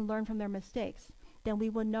that we can learn from their mistakes, then we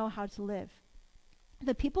will know how to live.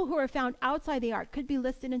 The people who are found outside the ark could be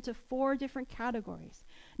listed into 4 different categories.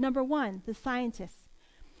 Number 1, the scientists.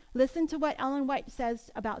 Listen to what Ellen White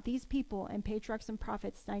says about these people in Patriarchs and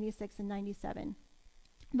Prophets 96 and 97.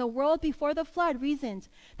 The world before the flood reasoned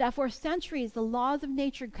that for centuries the laws of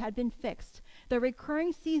nature had been fixed. The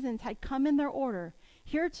recurring seasons had come in their order.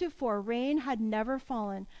 Heretofore rain had never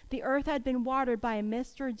fallen. The earth had been watered by a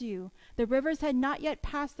mist or dew. The rivers had not yet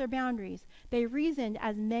passed their boundaries. They reasoned,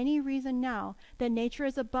 as many reason now, that nature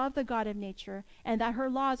is above the God of nature, and that her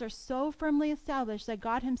laws are so firmly established that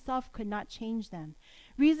God himself could not change them.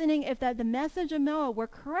 Reasoning if that the message of Noah were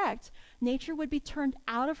correct, nature would be turned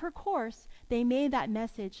out of her course, they made that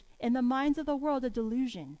message in the minds of the world a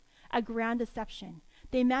delusion, a grand deception.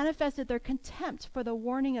 They manifested their contempt for the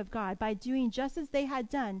warning of God by doing just as they had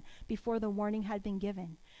done before the warning had been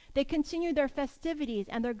given. They continued their festivities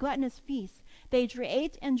and their gluttonous feasts. They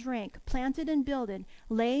ate and drank, planted and builded,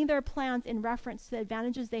 laying their plans in reference to the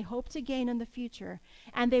advantages they hoped to gain in the future.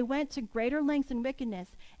 And they went to greater lengths in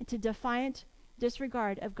wickedness and to defiant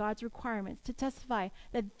disregard of God's requirements, to testify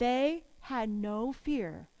that they had no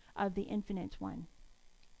fear of the Infinite One.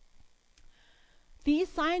 These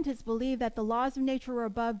scientists believed that the laws of nature were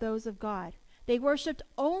above those of God. They worshipped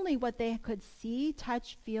only what they could see,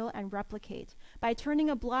 touch, feel, and replicate. By turning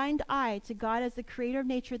a blind eye to God as the creator of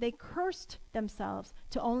nature, they cursed themselves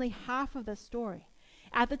to only half of the story.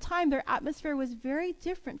 At the time, their atmosphere was very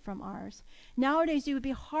different from ours. Nowadays, you would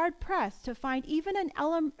be hard-pressed to find even an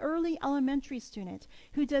early elementary student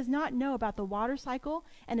who does not know about the water cycle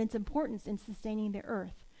and its importance in sustaining the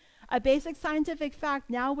earth. A basic scientific fact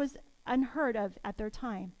now was unheard of at their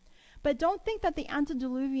time. But don't think that the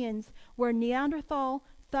antediluvians were Neanderthal,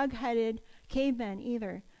 thug-headed cavemen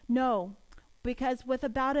either. No, because with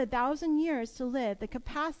about 1,000 years to live, the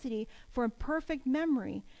capacity for perfect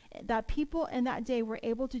memory, that people in that day were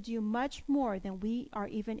able to do much more than we are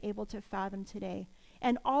even able to fathom today,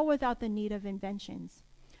 and all without the need of inventions.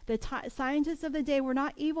 The scientists of the day were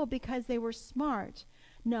not evil because they were smart.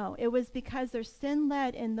 No, it was because their sin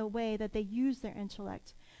led in the way that they used their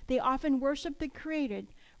intellect. They often worshiped the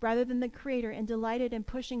created rather than the creator and delighted in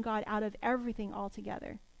pushing God out of everything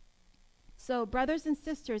altogether. So, brothers and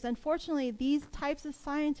sisters, unfortunately, these types of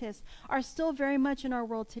scientists are still very much in our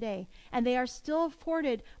world today, and they are still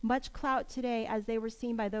afforded much clout today as they were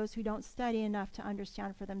seen by those who don't study enough to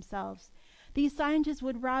understand for themselves. These scientists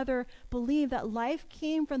would rather believe that life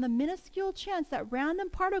came from the minuscule chance that random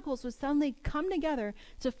particles would suddenly come together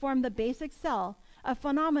to form the basic cell, a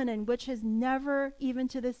phenomenon which has never, even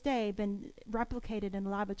to this day, been replicated in a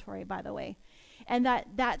laboratory, by the way. And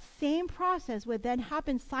that same process would then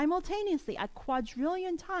happen simultaneously a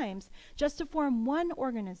quadrillion times just to form one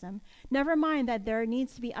organism, never mind that there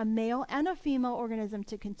needs to be a male and a female organism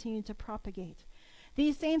to continue to propagate.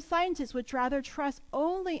 These same scientists would rather trust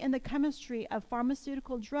only in the chemistry of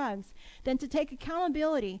pharmaceutical drugs than to take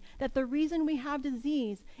accountability that the reason we have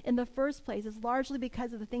disease in the first place is largely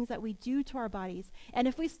because of the things that we do to our bodies. And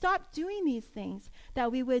if we stop doing these things,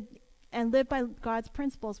 that we would and live by God's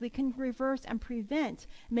principles, we can reverse and prevent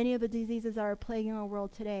many of the diseases that are plaguing our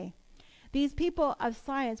world today. These people of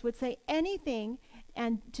science would say anything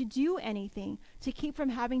and to do anything to keep from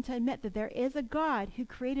having to admit that there is a God who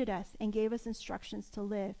created us and gave us instructions to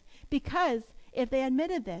live. Because if they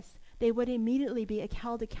admitted this, they would immediately be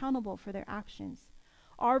held accountable for their actions.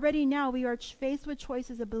 Already now we are faced with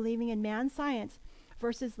choices of believing in man's science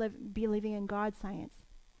versus believing in God's science.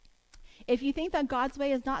 If you think that God's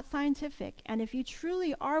way is not scientific, and if you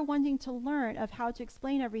truly are wanting to learn of how to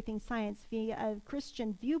explain everything science via a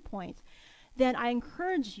Christian viewpoint, then I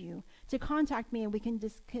encourage you to contact me and we can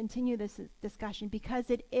continue this discussion,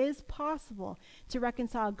 because it is possible to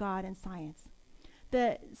reconcile God and science.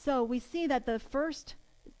 So we see that the first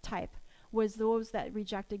type was those that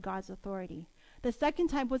rejected God's authority. The second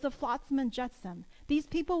type was the flotsam and jetsam. These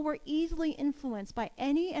people were easily influenced by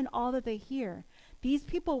any and all that they hear. These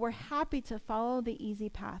people were happy to follow the easy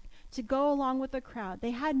path, to go along with the crowd.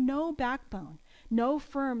 They had no backbone. no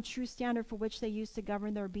firm, true standard for which they used to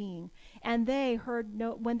govern their being. And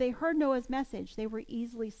when they heard Noah's message, they were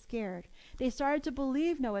easily scared. They started to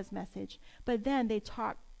believe Noah's message, but then they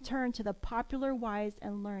turned to the popular, wise,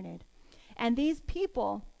 and learned. And these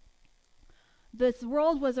people, this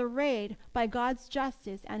world was arrayed by God's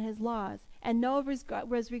justice and his laws, and Noah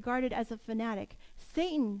was regarded as a fanatic.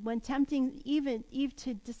 Satan, when tempting Eve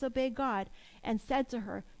to disobey God, and said to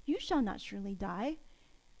her, "You shall not surely die."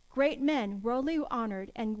 Great men, worldly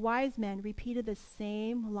honored, and wise men repeated the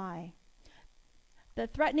same lie. The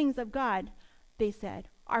threatenings of God, they said,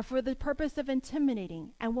 are for the purpose of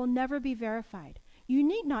intimidating and will never be verified. You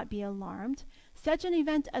need not be alarmed. Such an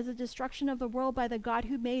event as the destruction of the world by the God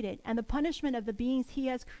who made it and the punishment of the beings he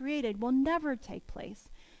has created will never take place.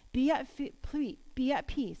 Be at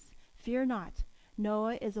peace. Fear not.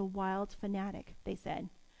 Noah is a wild fanatic, they said.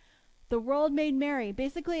 The world made merry.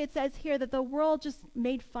 Basically, it says here that the world just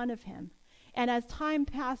made fun of him. And as time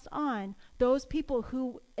passed on, those people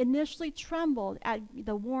who initially trembled at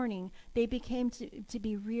the warning, they became to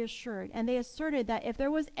be reassured. And they asserted that if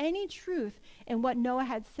there was any truth in what Noah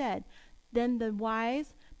had said, then the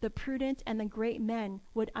wise, the prudent, and the great men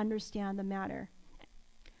would understand the matter.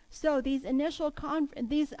 So these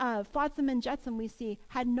flotsam and jetsam we see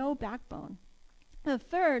had no backbone. The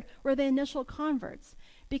third were the initial converts.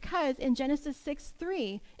 Because in Genesis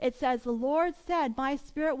 6:3, it says, "The Lord said, my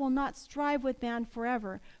spirit will not strive with man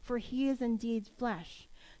forever, for he is indeed flesh."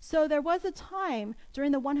 So there was a time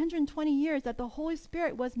during the 120 years that the Holy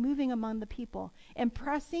Spirit was moving among the people,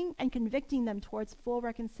 impressing and convicting them towards full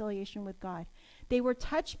reconciliation with God. They were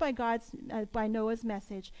touched by Noah's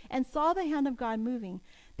message and saw the hand of God moving.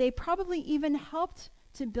 They probably even helped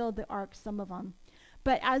to build the ark, some of them.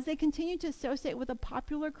 But as they continued to associate with a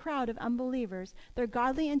popular crowd of unbelievers, their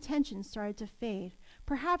godly intentions started to fade.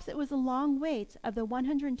 Perhaps it was the long wait of the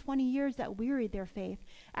 120 years that wearied their faith.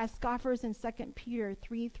 As scoffers in 2 Peter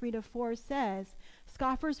 3:3-4 says,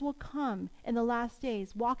 "Scoffers will come in the last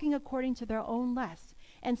days, walking according to their own lusts,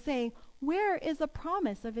 and saying, 'Where is the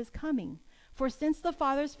promise of his coming?' For since the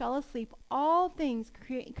fathers fell asleep, all things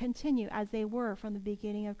continue as they were from the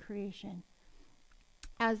beginning of creation."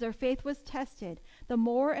 As their faith was tested, the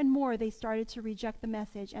more and more they started to reject the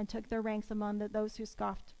message and took their ranks among those who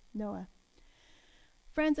scoffed Noah.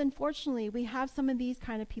 Friends, unfortunately, we have some of these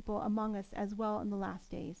kind of people among us as well in the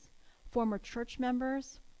last days. Former church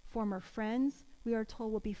members, former friends, we are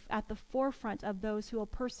told will be at the forefront of those who will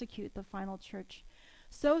persecute the final church.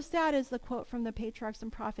 So sad is the quote from the patriarchs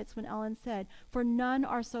and prophets when Ellen said, "For none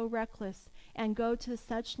are so reckless and go to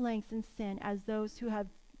such lengths in sin as those who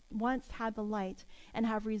have once had the light and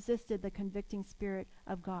have resisted the convicting spirit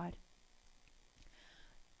of God."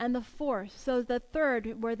 And the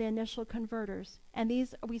third were the initial converters, and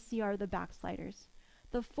these we see are the backsliders.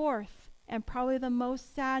 The fourth, and probably the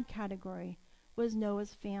most sad category, was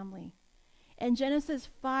Noah's family. In Genesis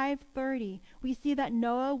 5:30, we see that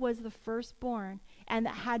Noah was the firstborn and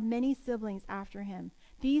that had many siblings after him.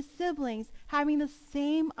 These siblings, having the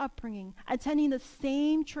same upbringing, attending the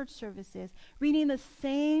same church services, reading the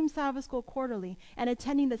same Sabbath school quarterly, and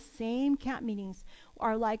attending the same camp meetings,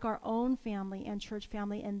 are like our own family and church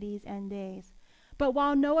family in these end days. But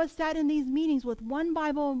while Noah sat in these meetings with one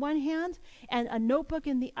Bible in one hand and a notebook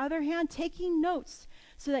in the other hand, taking notes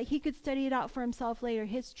so that he could study it out for himself later,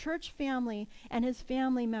 his church family and his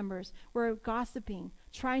family members were gossiping,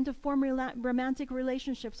 trying to form romantic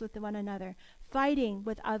relationships with one another, fighting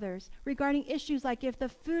with others regarding issues like if the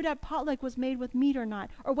food at potluck was made with meat or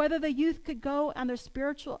not, or whether the youth could go on their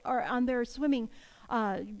spiritual or on their swimming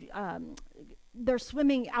outing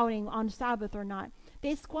on Sabbath or not.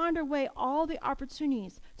 They squandered away all the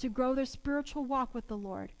opportunities to grow their spiritual walk with the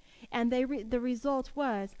Lord. And the result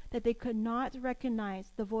was that they could not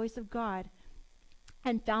recognize the voice of God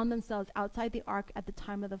and found themselves outside the ark at the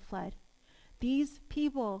time of the flood. These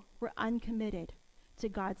people were uncommitted to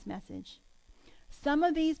God's message. Some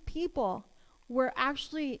of these people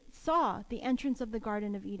saw the entrance of the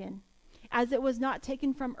Garden of Eden, as it was not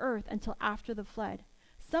taken from earth until after the flood.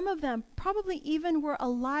 Some of them probably even were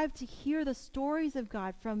alive to hear the stories of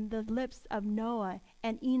God from the lips of Noah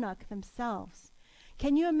and Enoch themselves.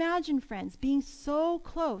 Can you imagine, friends, being so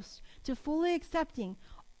close to fully accepting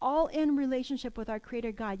all in relationship with our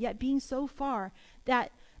Creator God, yet being so far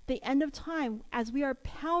that the end of time, as we are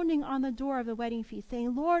pounding on the door of the wedding feast,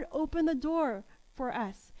 saying, "Lord, open the door for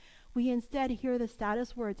us," we instead hear the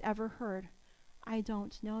saddest words ever heard, "I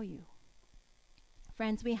don't know you."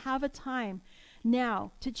 Friends, we have a time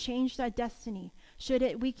now to change that destiny,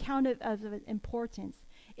 we count it as of importance.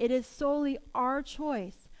 It is solely our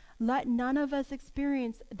choice. Let none of us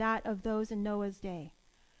experience that of those in Noah's day.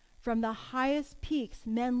 From the highest peaks,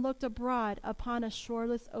 men looked abroad upon a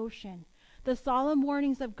shoreless ocean. The solemn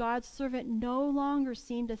warnings of God's servant no longer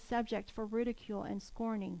seemed a subject for ridicule and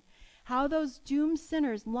scorning. How those doomed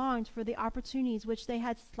sinners longed for the opportunities which they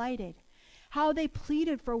had slighted. How they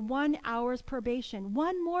pleaded for 1 hour's probation,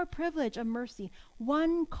 one more privilege of mercy,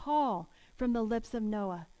 one call from the lips of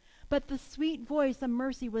Noah. But the sweet voice of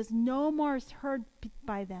mercy was no more heard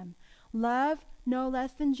by them. Love, no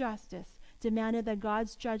less than justice, demanded that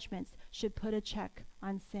God's judgments should put a check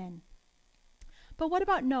on sin. But what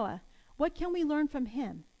about Noah? What can we learn from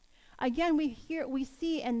him? Again, we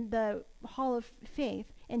see in the hall of faith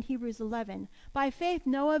in Hebrews 11, by faith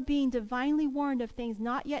Noah, being divinely warned of things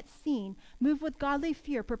not yet seen, moved with godly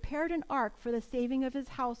fear, prepared an ark for the saving of his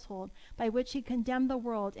household, by which he condemned the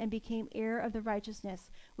world and became heir of the righteousness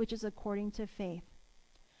which is according to faith.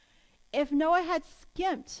 If Noah had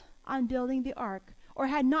skimped on building the ark, or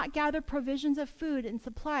had not gathered provisions of food and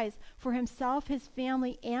supplies for himself, his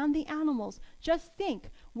family, and the animals, just think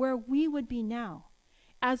where we would be now.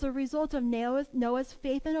 As a result of Noah's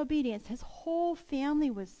faith and obedience, his whole family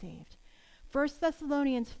was saved. 1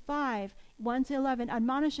 Thessalonians 5, 1-11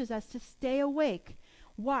 admonishes us to stay awake,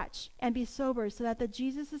 watch, and be sober, so that the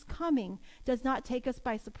Jesus' coming does not take us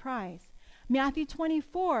by surprise. Matthew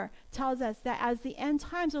 24 tells us that as the end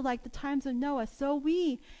times are like the times of Noah, so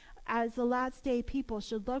we, as the last day people,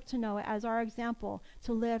 should look to Noah as our example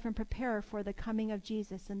to live and prepare for the coming of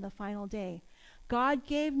Jesus in the final day. God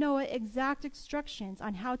gave Noah exact instructions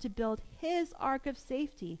on how to build his ark of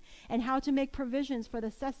safety and how to make provisions for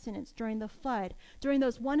the sustenance during the flood, during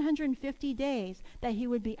those 150 days that he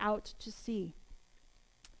would be out to sea,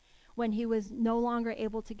 when he was no longer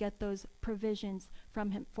able to get those provisions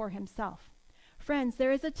from him for himself. Friends,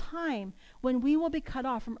 there is a time when we will be cut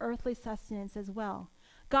off from earthly sustenance as well.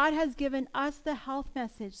 God has given us the health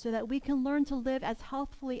message so that we can learn to live as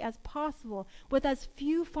healthfully as possible with as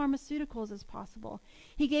few pharmaceuticals as possible.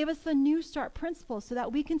 He gave us the New Start principles so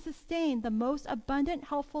that we can sustain the most abundant,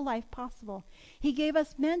 healthful life possible. He gave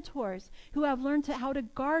us mentors who have learned how to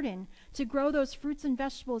garden, to grow those fruits and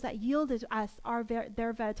vegetables that yielded us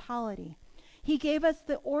their vitality. He gave us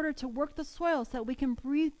the order to work the soil so that we can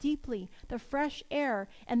breathe deeply the fresh air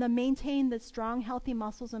and maintain the strong, healthy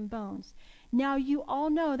muscles and bones. Now, you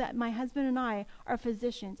all know that my husband and I are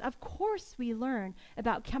physicians. Of course, we learn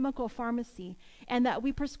about chemical pharmacy and that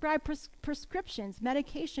we prescribe prescriptions,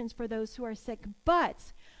 medications for those who are sick.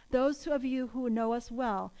 But those of you who know us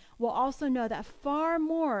well will also know that far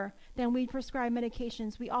more than we prescribe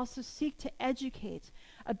medications, we also seek to educate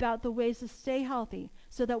about the ways to stay healthy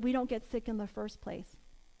so that we don't get sick in the first place.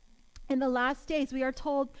 In the last days, we are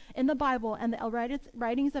told in the Bible and the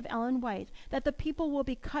writings of Ellen White that the people will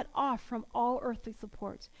be cut off from all earthly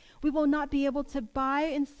support. We will not be able to buy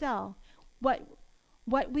and sell. What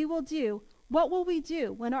will we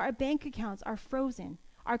do when our bank accounts are frozen,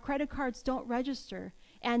 our credit cards don't register,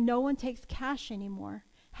 and no one takes cash anymore?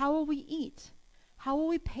 How will we eat? How will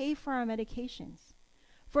we pay for our medications?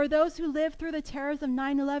 For those who lived through the terrors of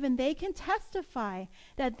 9/11, they can testify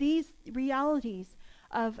that these realities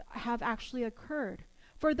have actually occurred.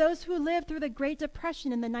 For those who lived through the Great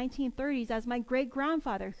Depression in the 1930s, as my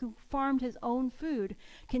great-grandfather, who farmed his own food,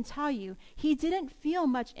 can tell you, he didn't feel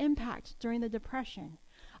much impact during the Depression.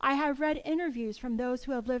 I have read interviews from those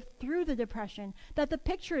who have lived through the Depression that the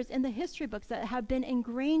pictures in the history books that have been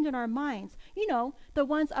ingrained in our minds, you know, the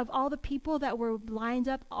ones of all the people that were lined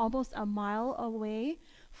up almost a mile away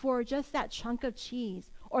for just that chunk of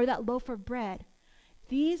cheese or that loaf of bread.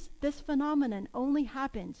 This phenomenon only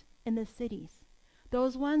happened in the cities.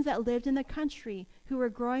 Those ones that lived in the country who were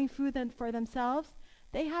growing food for themselves,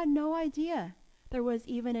 they had no idea there was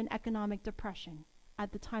even an economic depression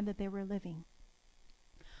at the time that they were living.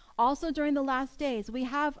 Also, during the last days, we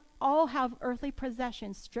all have earthly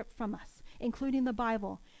possessions stripped from us, including the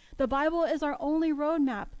Bible. The Bible is our only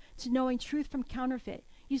roadmap to knowing truth from counterfeit.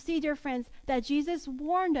 You see, dear friends, that Jesus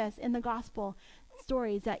warned us in the gospel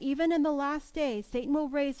stories that even in the last days, Satan will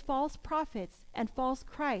raise false prophets and false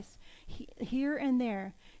Christs here and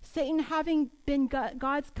there. Satan, having been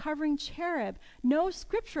God's covering cherub, knows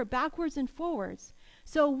scripture backwards and forwards.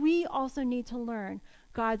 So we also need to learn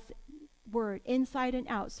God's word inside and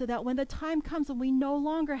out, so that when the time comes and we no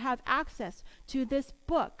longer have access to this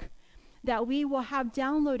book, that we will have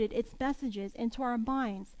downloaded its messages into our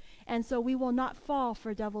minds, and so we will not fall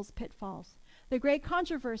for devil's pitfalls. The Great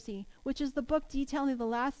Controversy, which is the book detailing the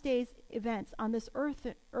last days events on this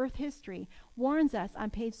earth history, warns us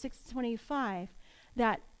on page 625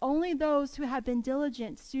 that only those who have been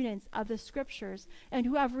diligent students of the scriptures and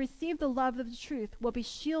who have received the love of the truth will be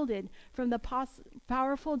shielded from the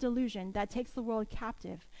powerful delusion that takes the world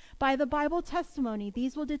captive. By the Bible testimony,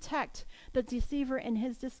 these will detect the deceiver in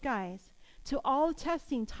his disguise. To all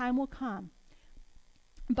testing, time will come.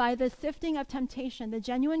 By the sifting of temptation, the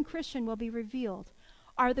genuine Christian will be revealed.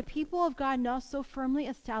 Are the people of God now so firmly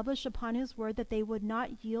established upon his word that they would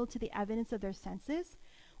not yield to the evidence of their senses?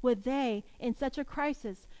 Would they, in such a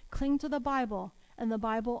crisis, cling to the Bible and the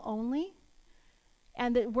Bible only?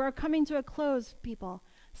 And that we're coming to a close, people.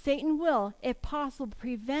 Satan will, if possible,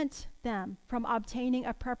 prevent them from obtaining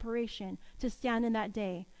a preparation to stand in that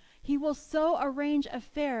day. He will so arrange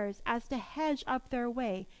affairs as to hedge up their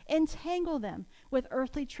way, entangle them with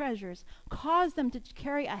earthly treasures, cause them to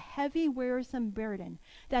carry a heavy, wearisome burden,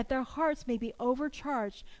 that their hearts may be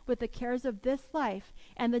overcharged with the cares of this life,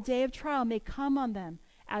 and the day of trial may come on them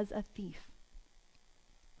as a thief.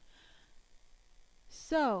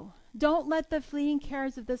 So, don't let the fleeting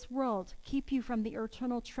cares of this world keep you from the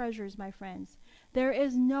eternal treasures, my friends. There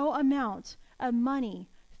is no amount of money,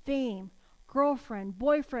 fame, girlfriend,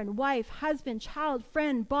 boyfriend, wife, husband, child,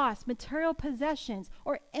 friend, boss, material possessions,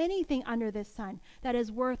 or anything under this sun that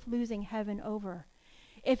is worth losing heaven over.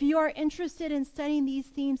 If you are interested in studying these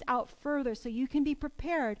themes out further so you can be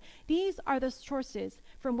prepared, these are the sources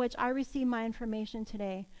from which I receive my information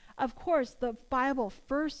today. Of course, the Bible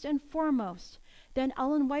first and foremost, then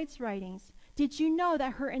Ellen White's writings. Did you know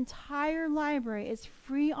that her entire library is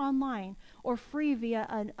free online or free via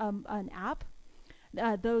an app?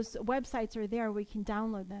 Those websites are there. We can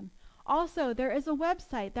download them. Also, there is a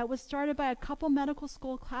website that was started by a couple medical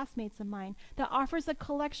school classmates of mine that offers a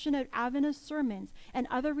collection of Adventist sermons and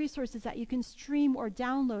other resources that you can stream or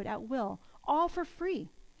download at will, all for free.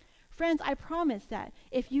 Friends, I promise that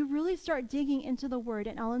if you really start digging into the Word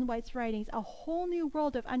and Ellen White's writings, a whole new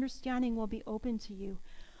world of understanding will be open to you.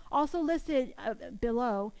 Also listed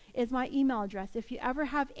below is my email address. If you ever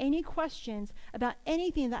have any questions about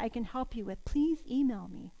anything that I can help you with, please email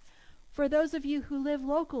me. For those of you who live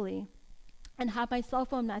locally and have my cell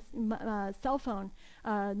phone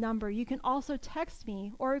number, you can also text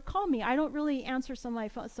me or call me. I don't really answer some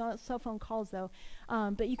of my cell phone calls though,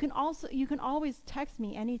 but you can always text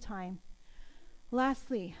me anytime.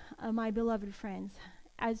 Lastly, my beloved friends,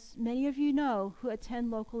 as many of you know who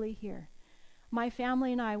attend locally here, my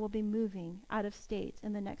family and I will be moving out of state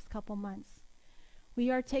in the next couple months. We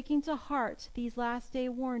are taking to heart these last day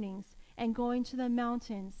warnings and going to the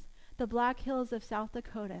mountains, the Black Hills of South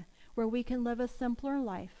Dakota, where we can live a simpler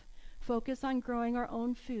life, focus on growing our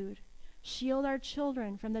own food, shield our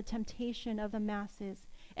children from the temptation of the masses,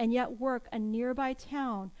 and yet work a nearby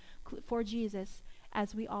town for Jesus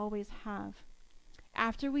as we always have.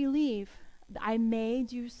 After we leave, I may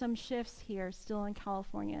do some shifts here still in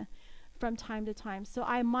California from time to time. So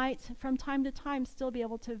I might from time to time still be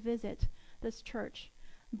able to visit this church,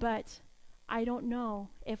 but I don't know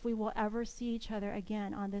if we will ever see each other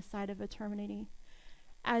again on this side of eternity.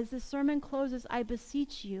 As the sermon closes, I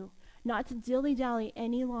beseech you not to dilly-dally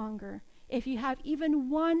any longer. If you have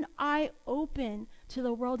even one eye open to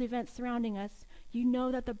the world events surrounding us, you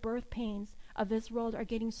know that the birth pains of this world are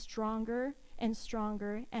getting stronger and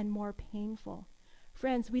stronger and more painful.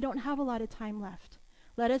 Friends, we don't have a lot of time left.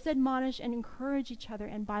 Let us admonish and encourage each other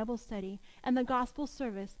in Bible study and the gospel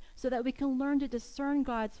service so that we can learn to discern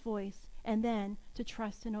God's voice and then to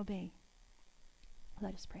trust and obey.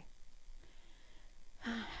 Let us pray.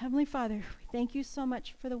 Heavenly Father, we thank you so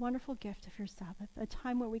much for the wonderful gift of your Sabbath, a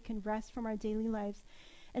time where we can rest from our daily lives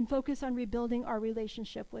and focus on rebuilding our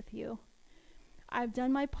relationship with you. I've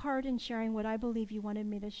done my part in sharing what I believe you wanted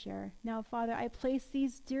me to share. Now, Father, I place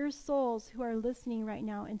these dear souls who are listening right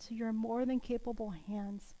now into your more than capable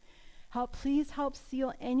hands. Please help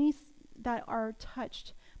seal any that are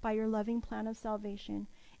touched by your loving plan of salvation,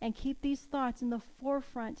 and keep these thoughts in the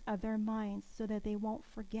forefront of their minds so that they won't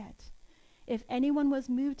forget. If anyone was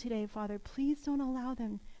moved today, Father, please don't allow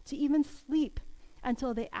them to even sleep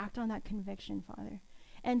until they act on that conviction, Father,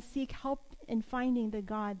 and seek help in finding the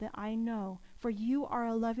God that I know. For you are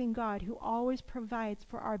a loving God who always provides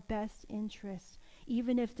for our best interests,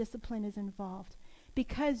 even if discipline is involved,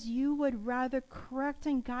 because you would rather correct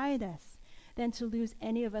and guide us than to lose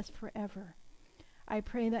any of us forever. I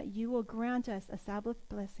pray that you will grant us a Sabbath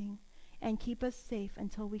blessing and keep us safe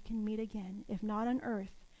until we can meet again, if not on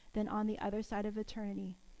earth, then on the other side of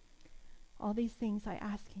eternity. All these things I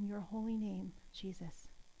ask in your holy name, Jesus.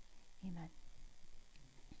 Amen.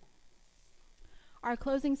 Our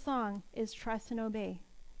closing song is Trust and Obey,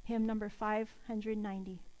 hymn number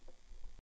 590.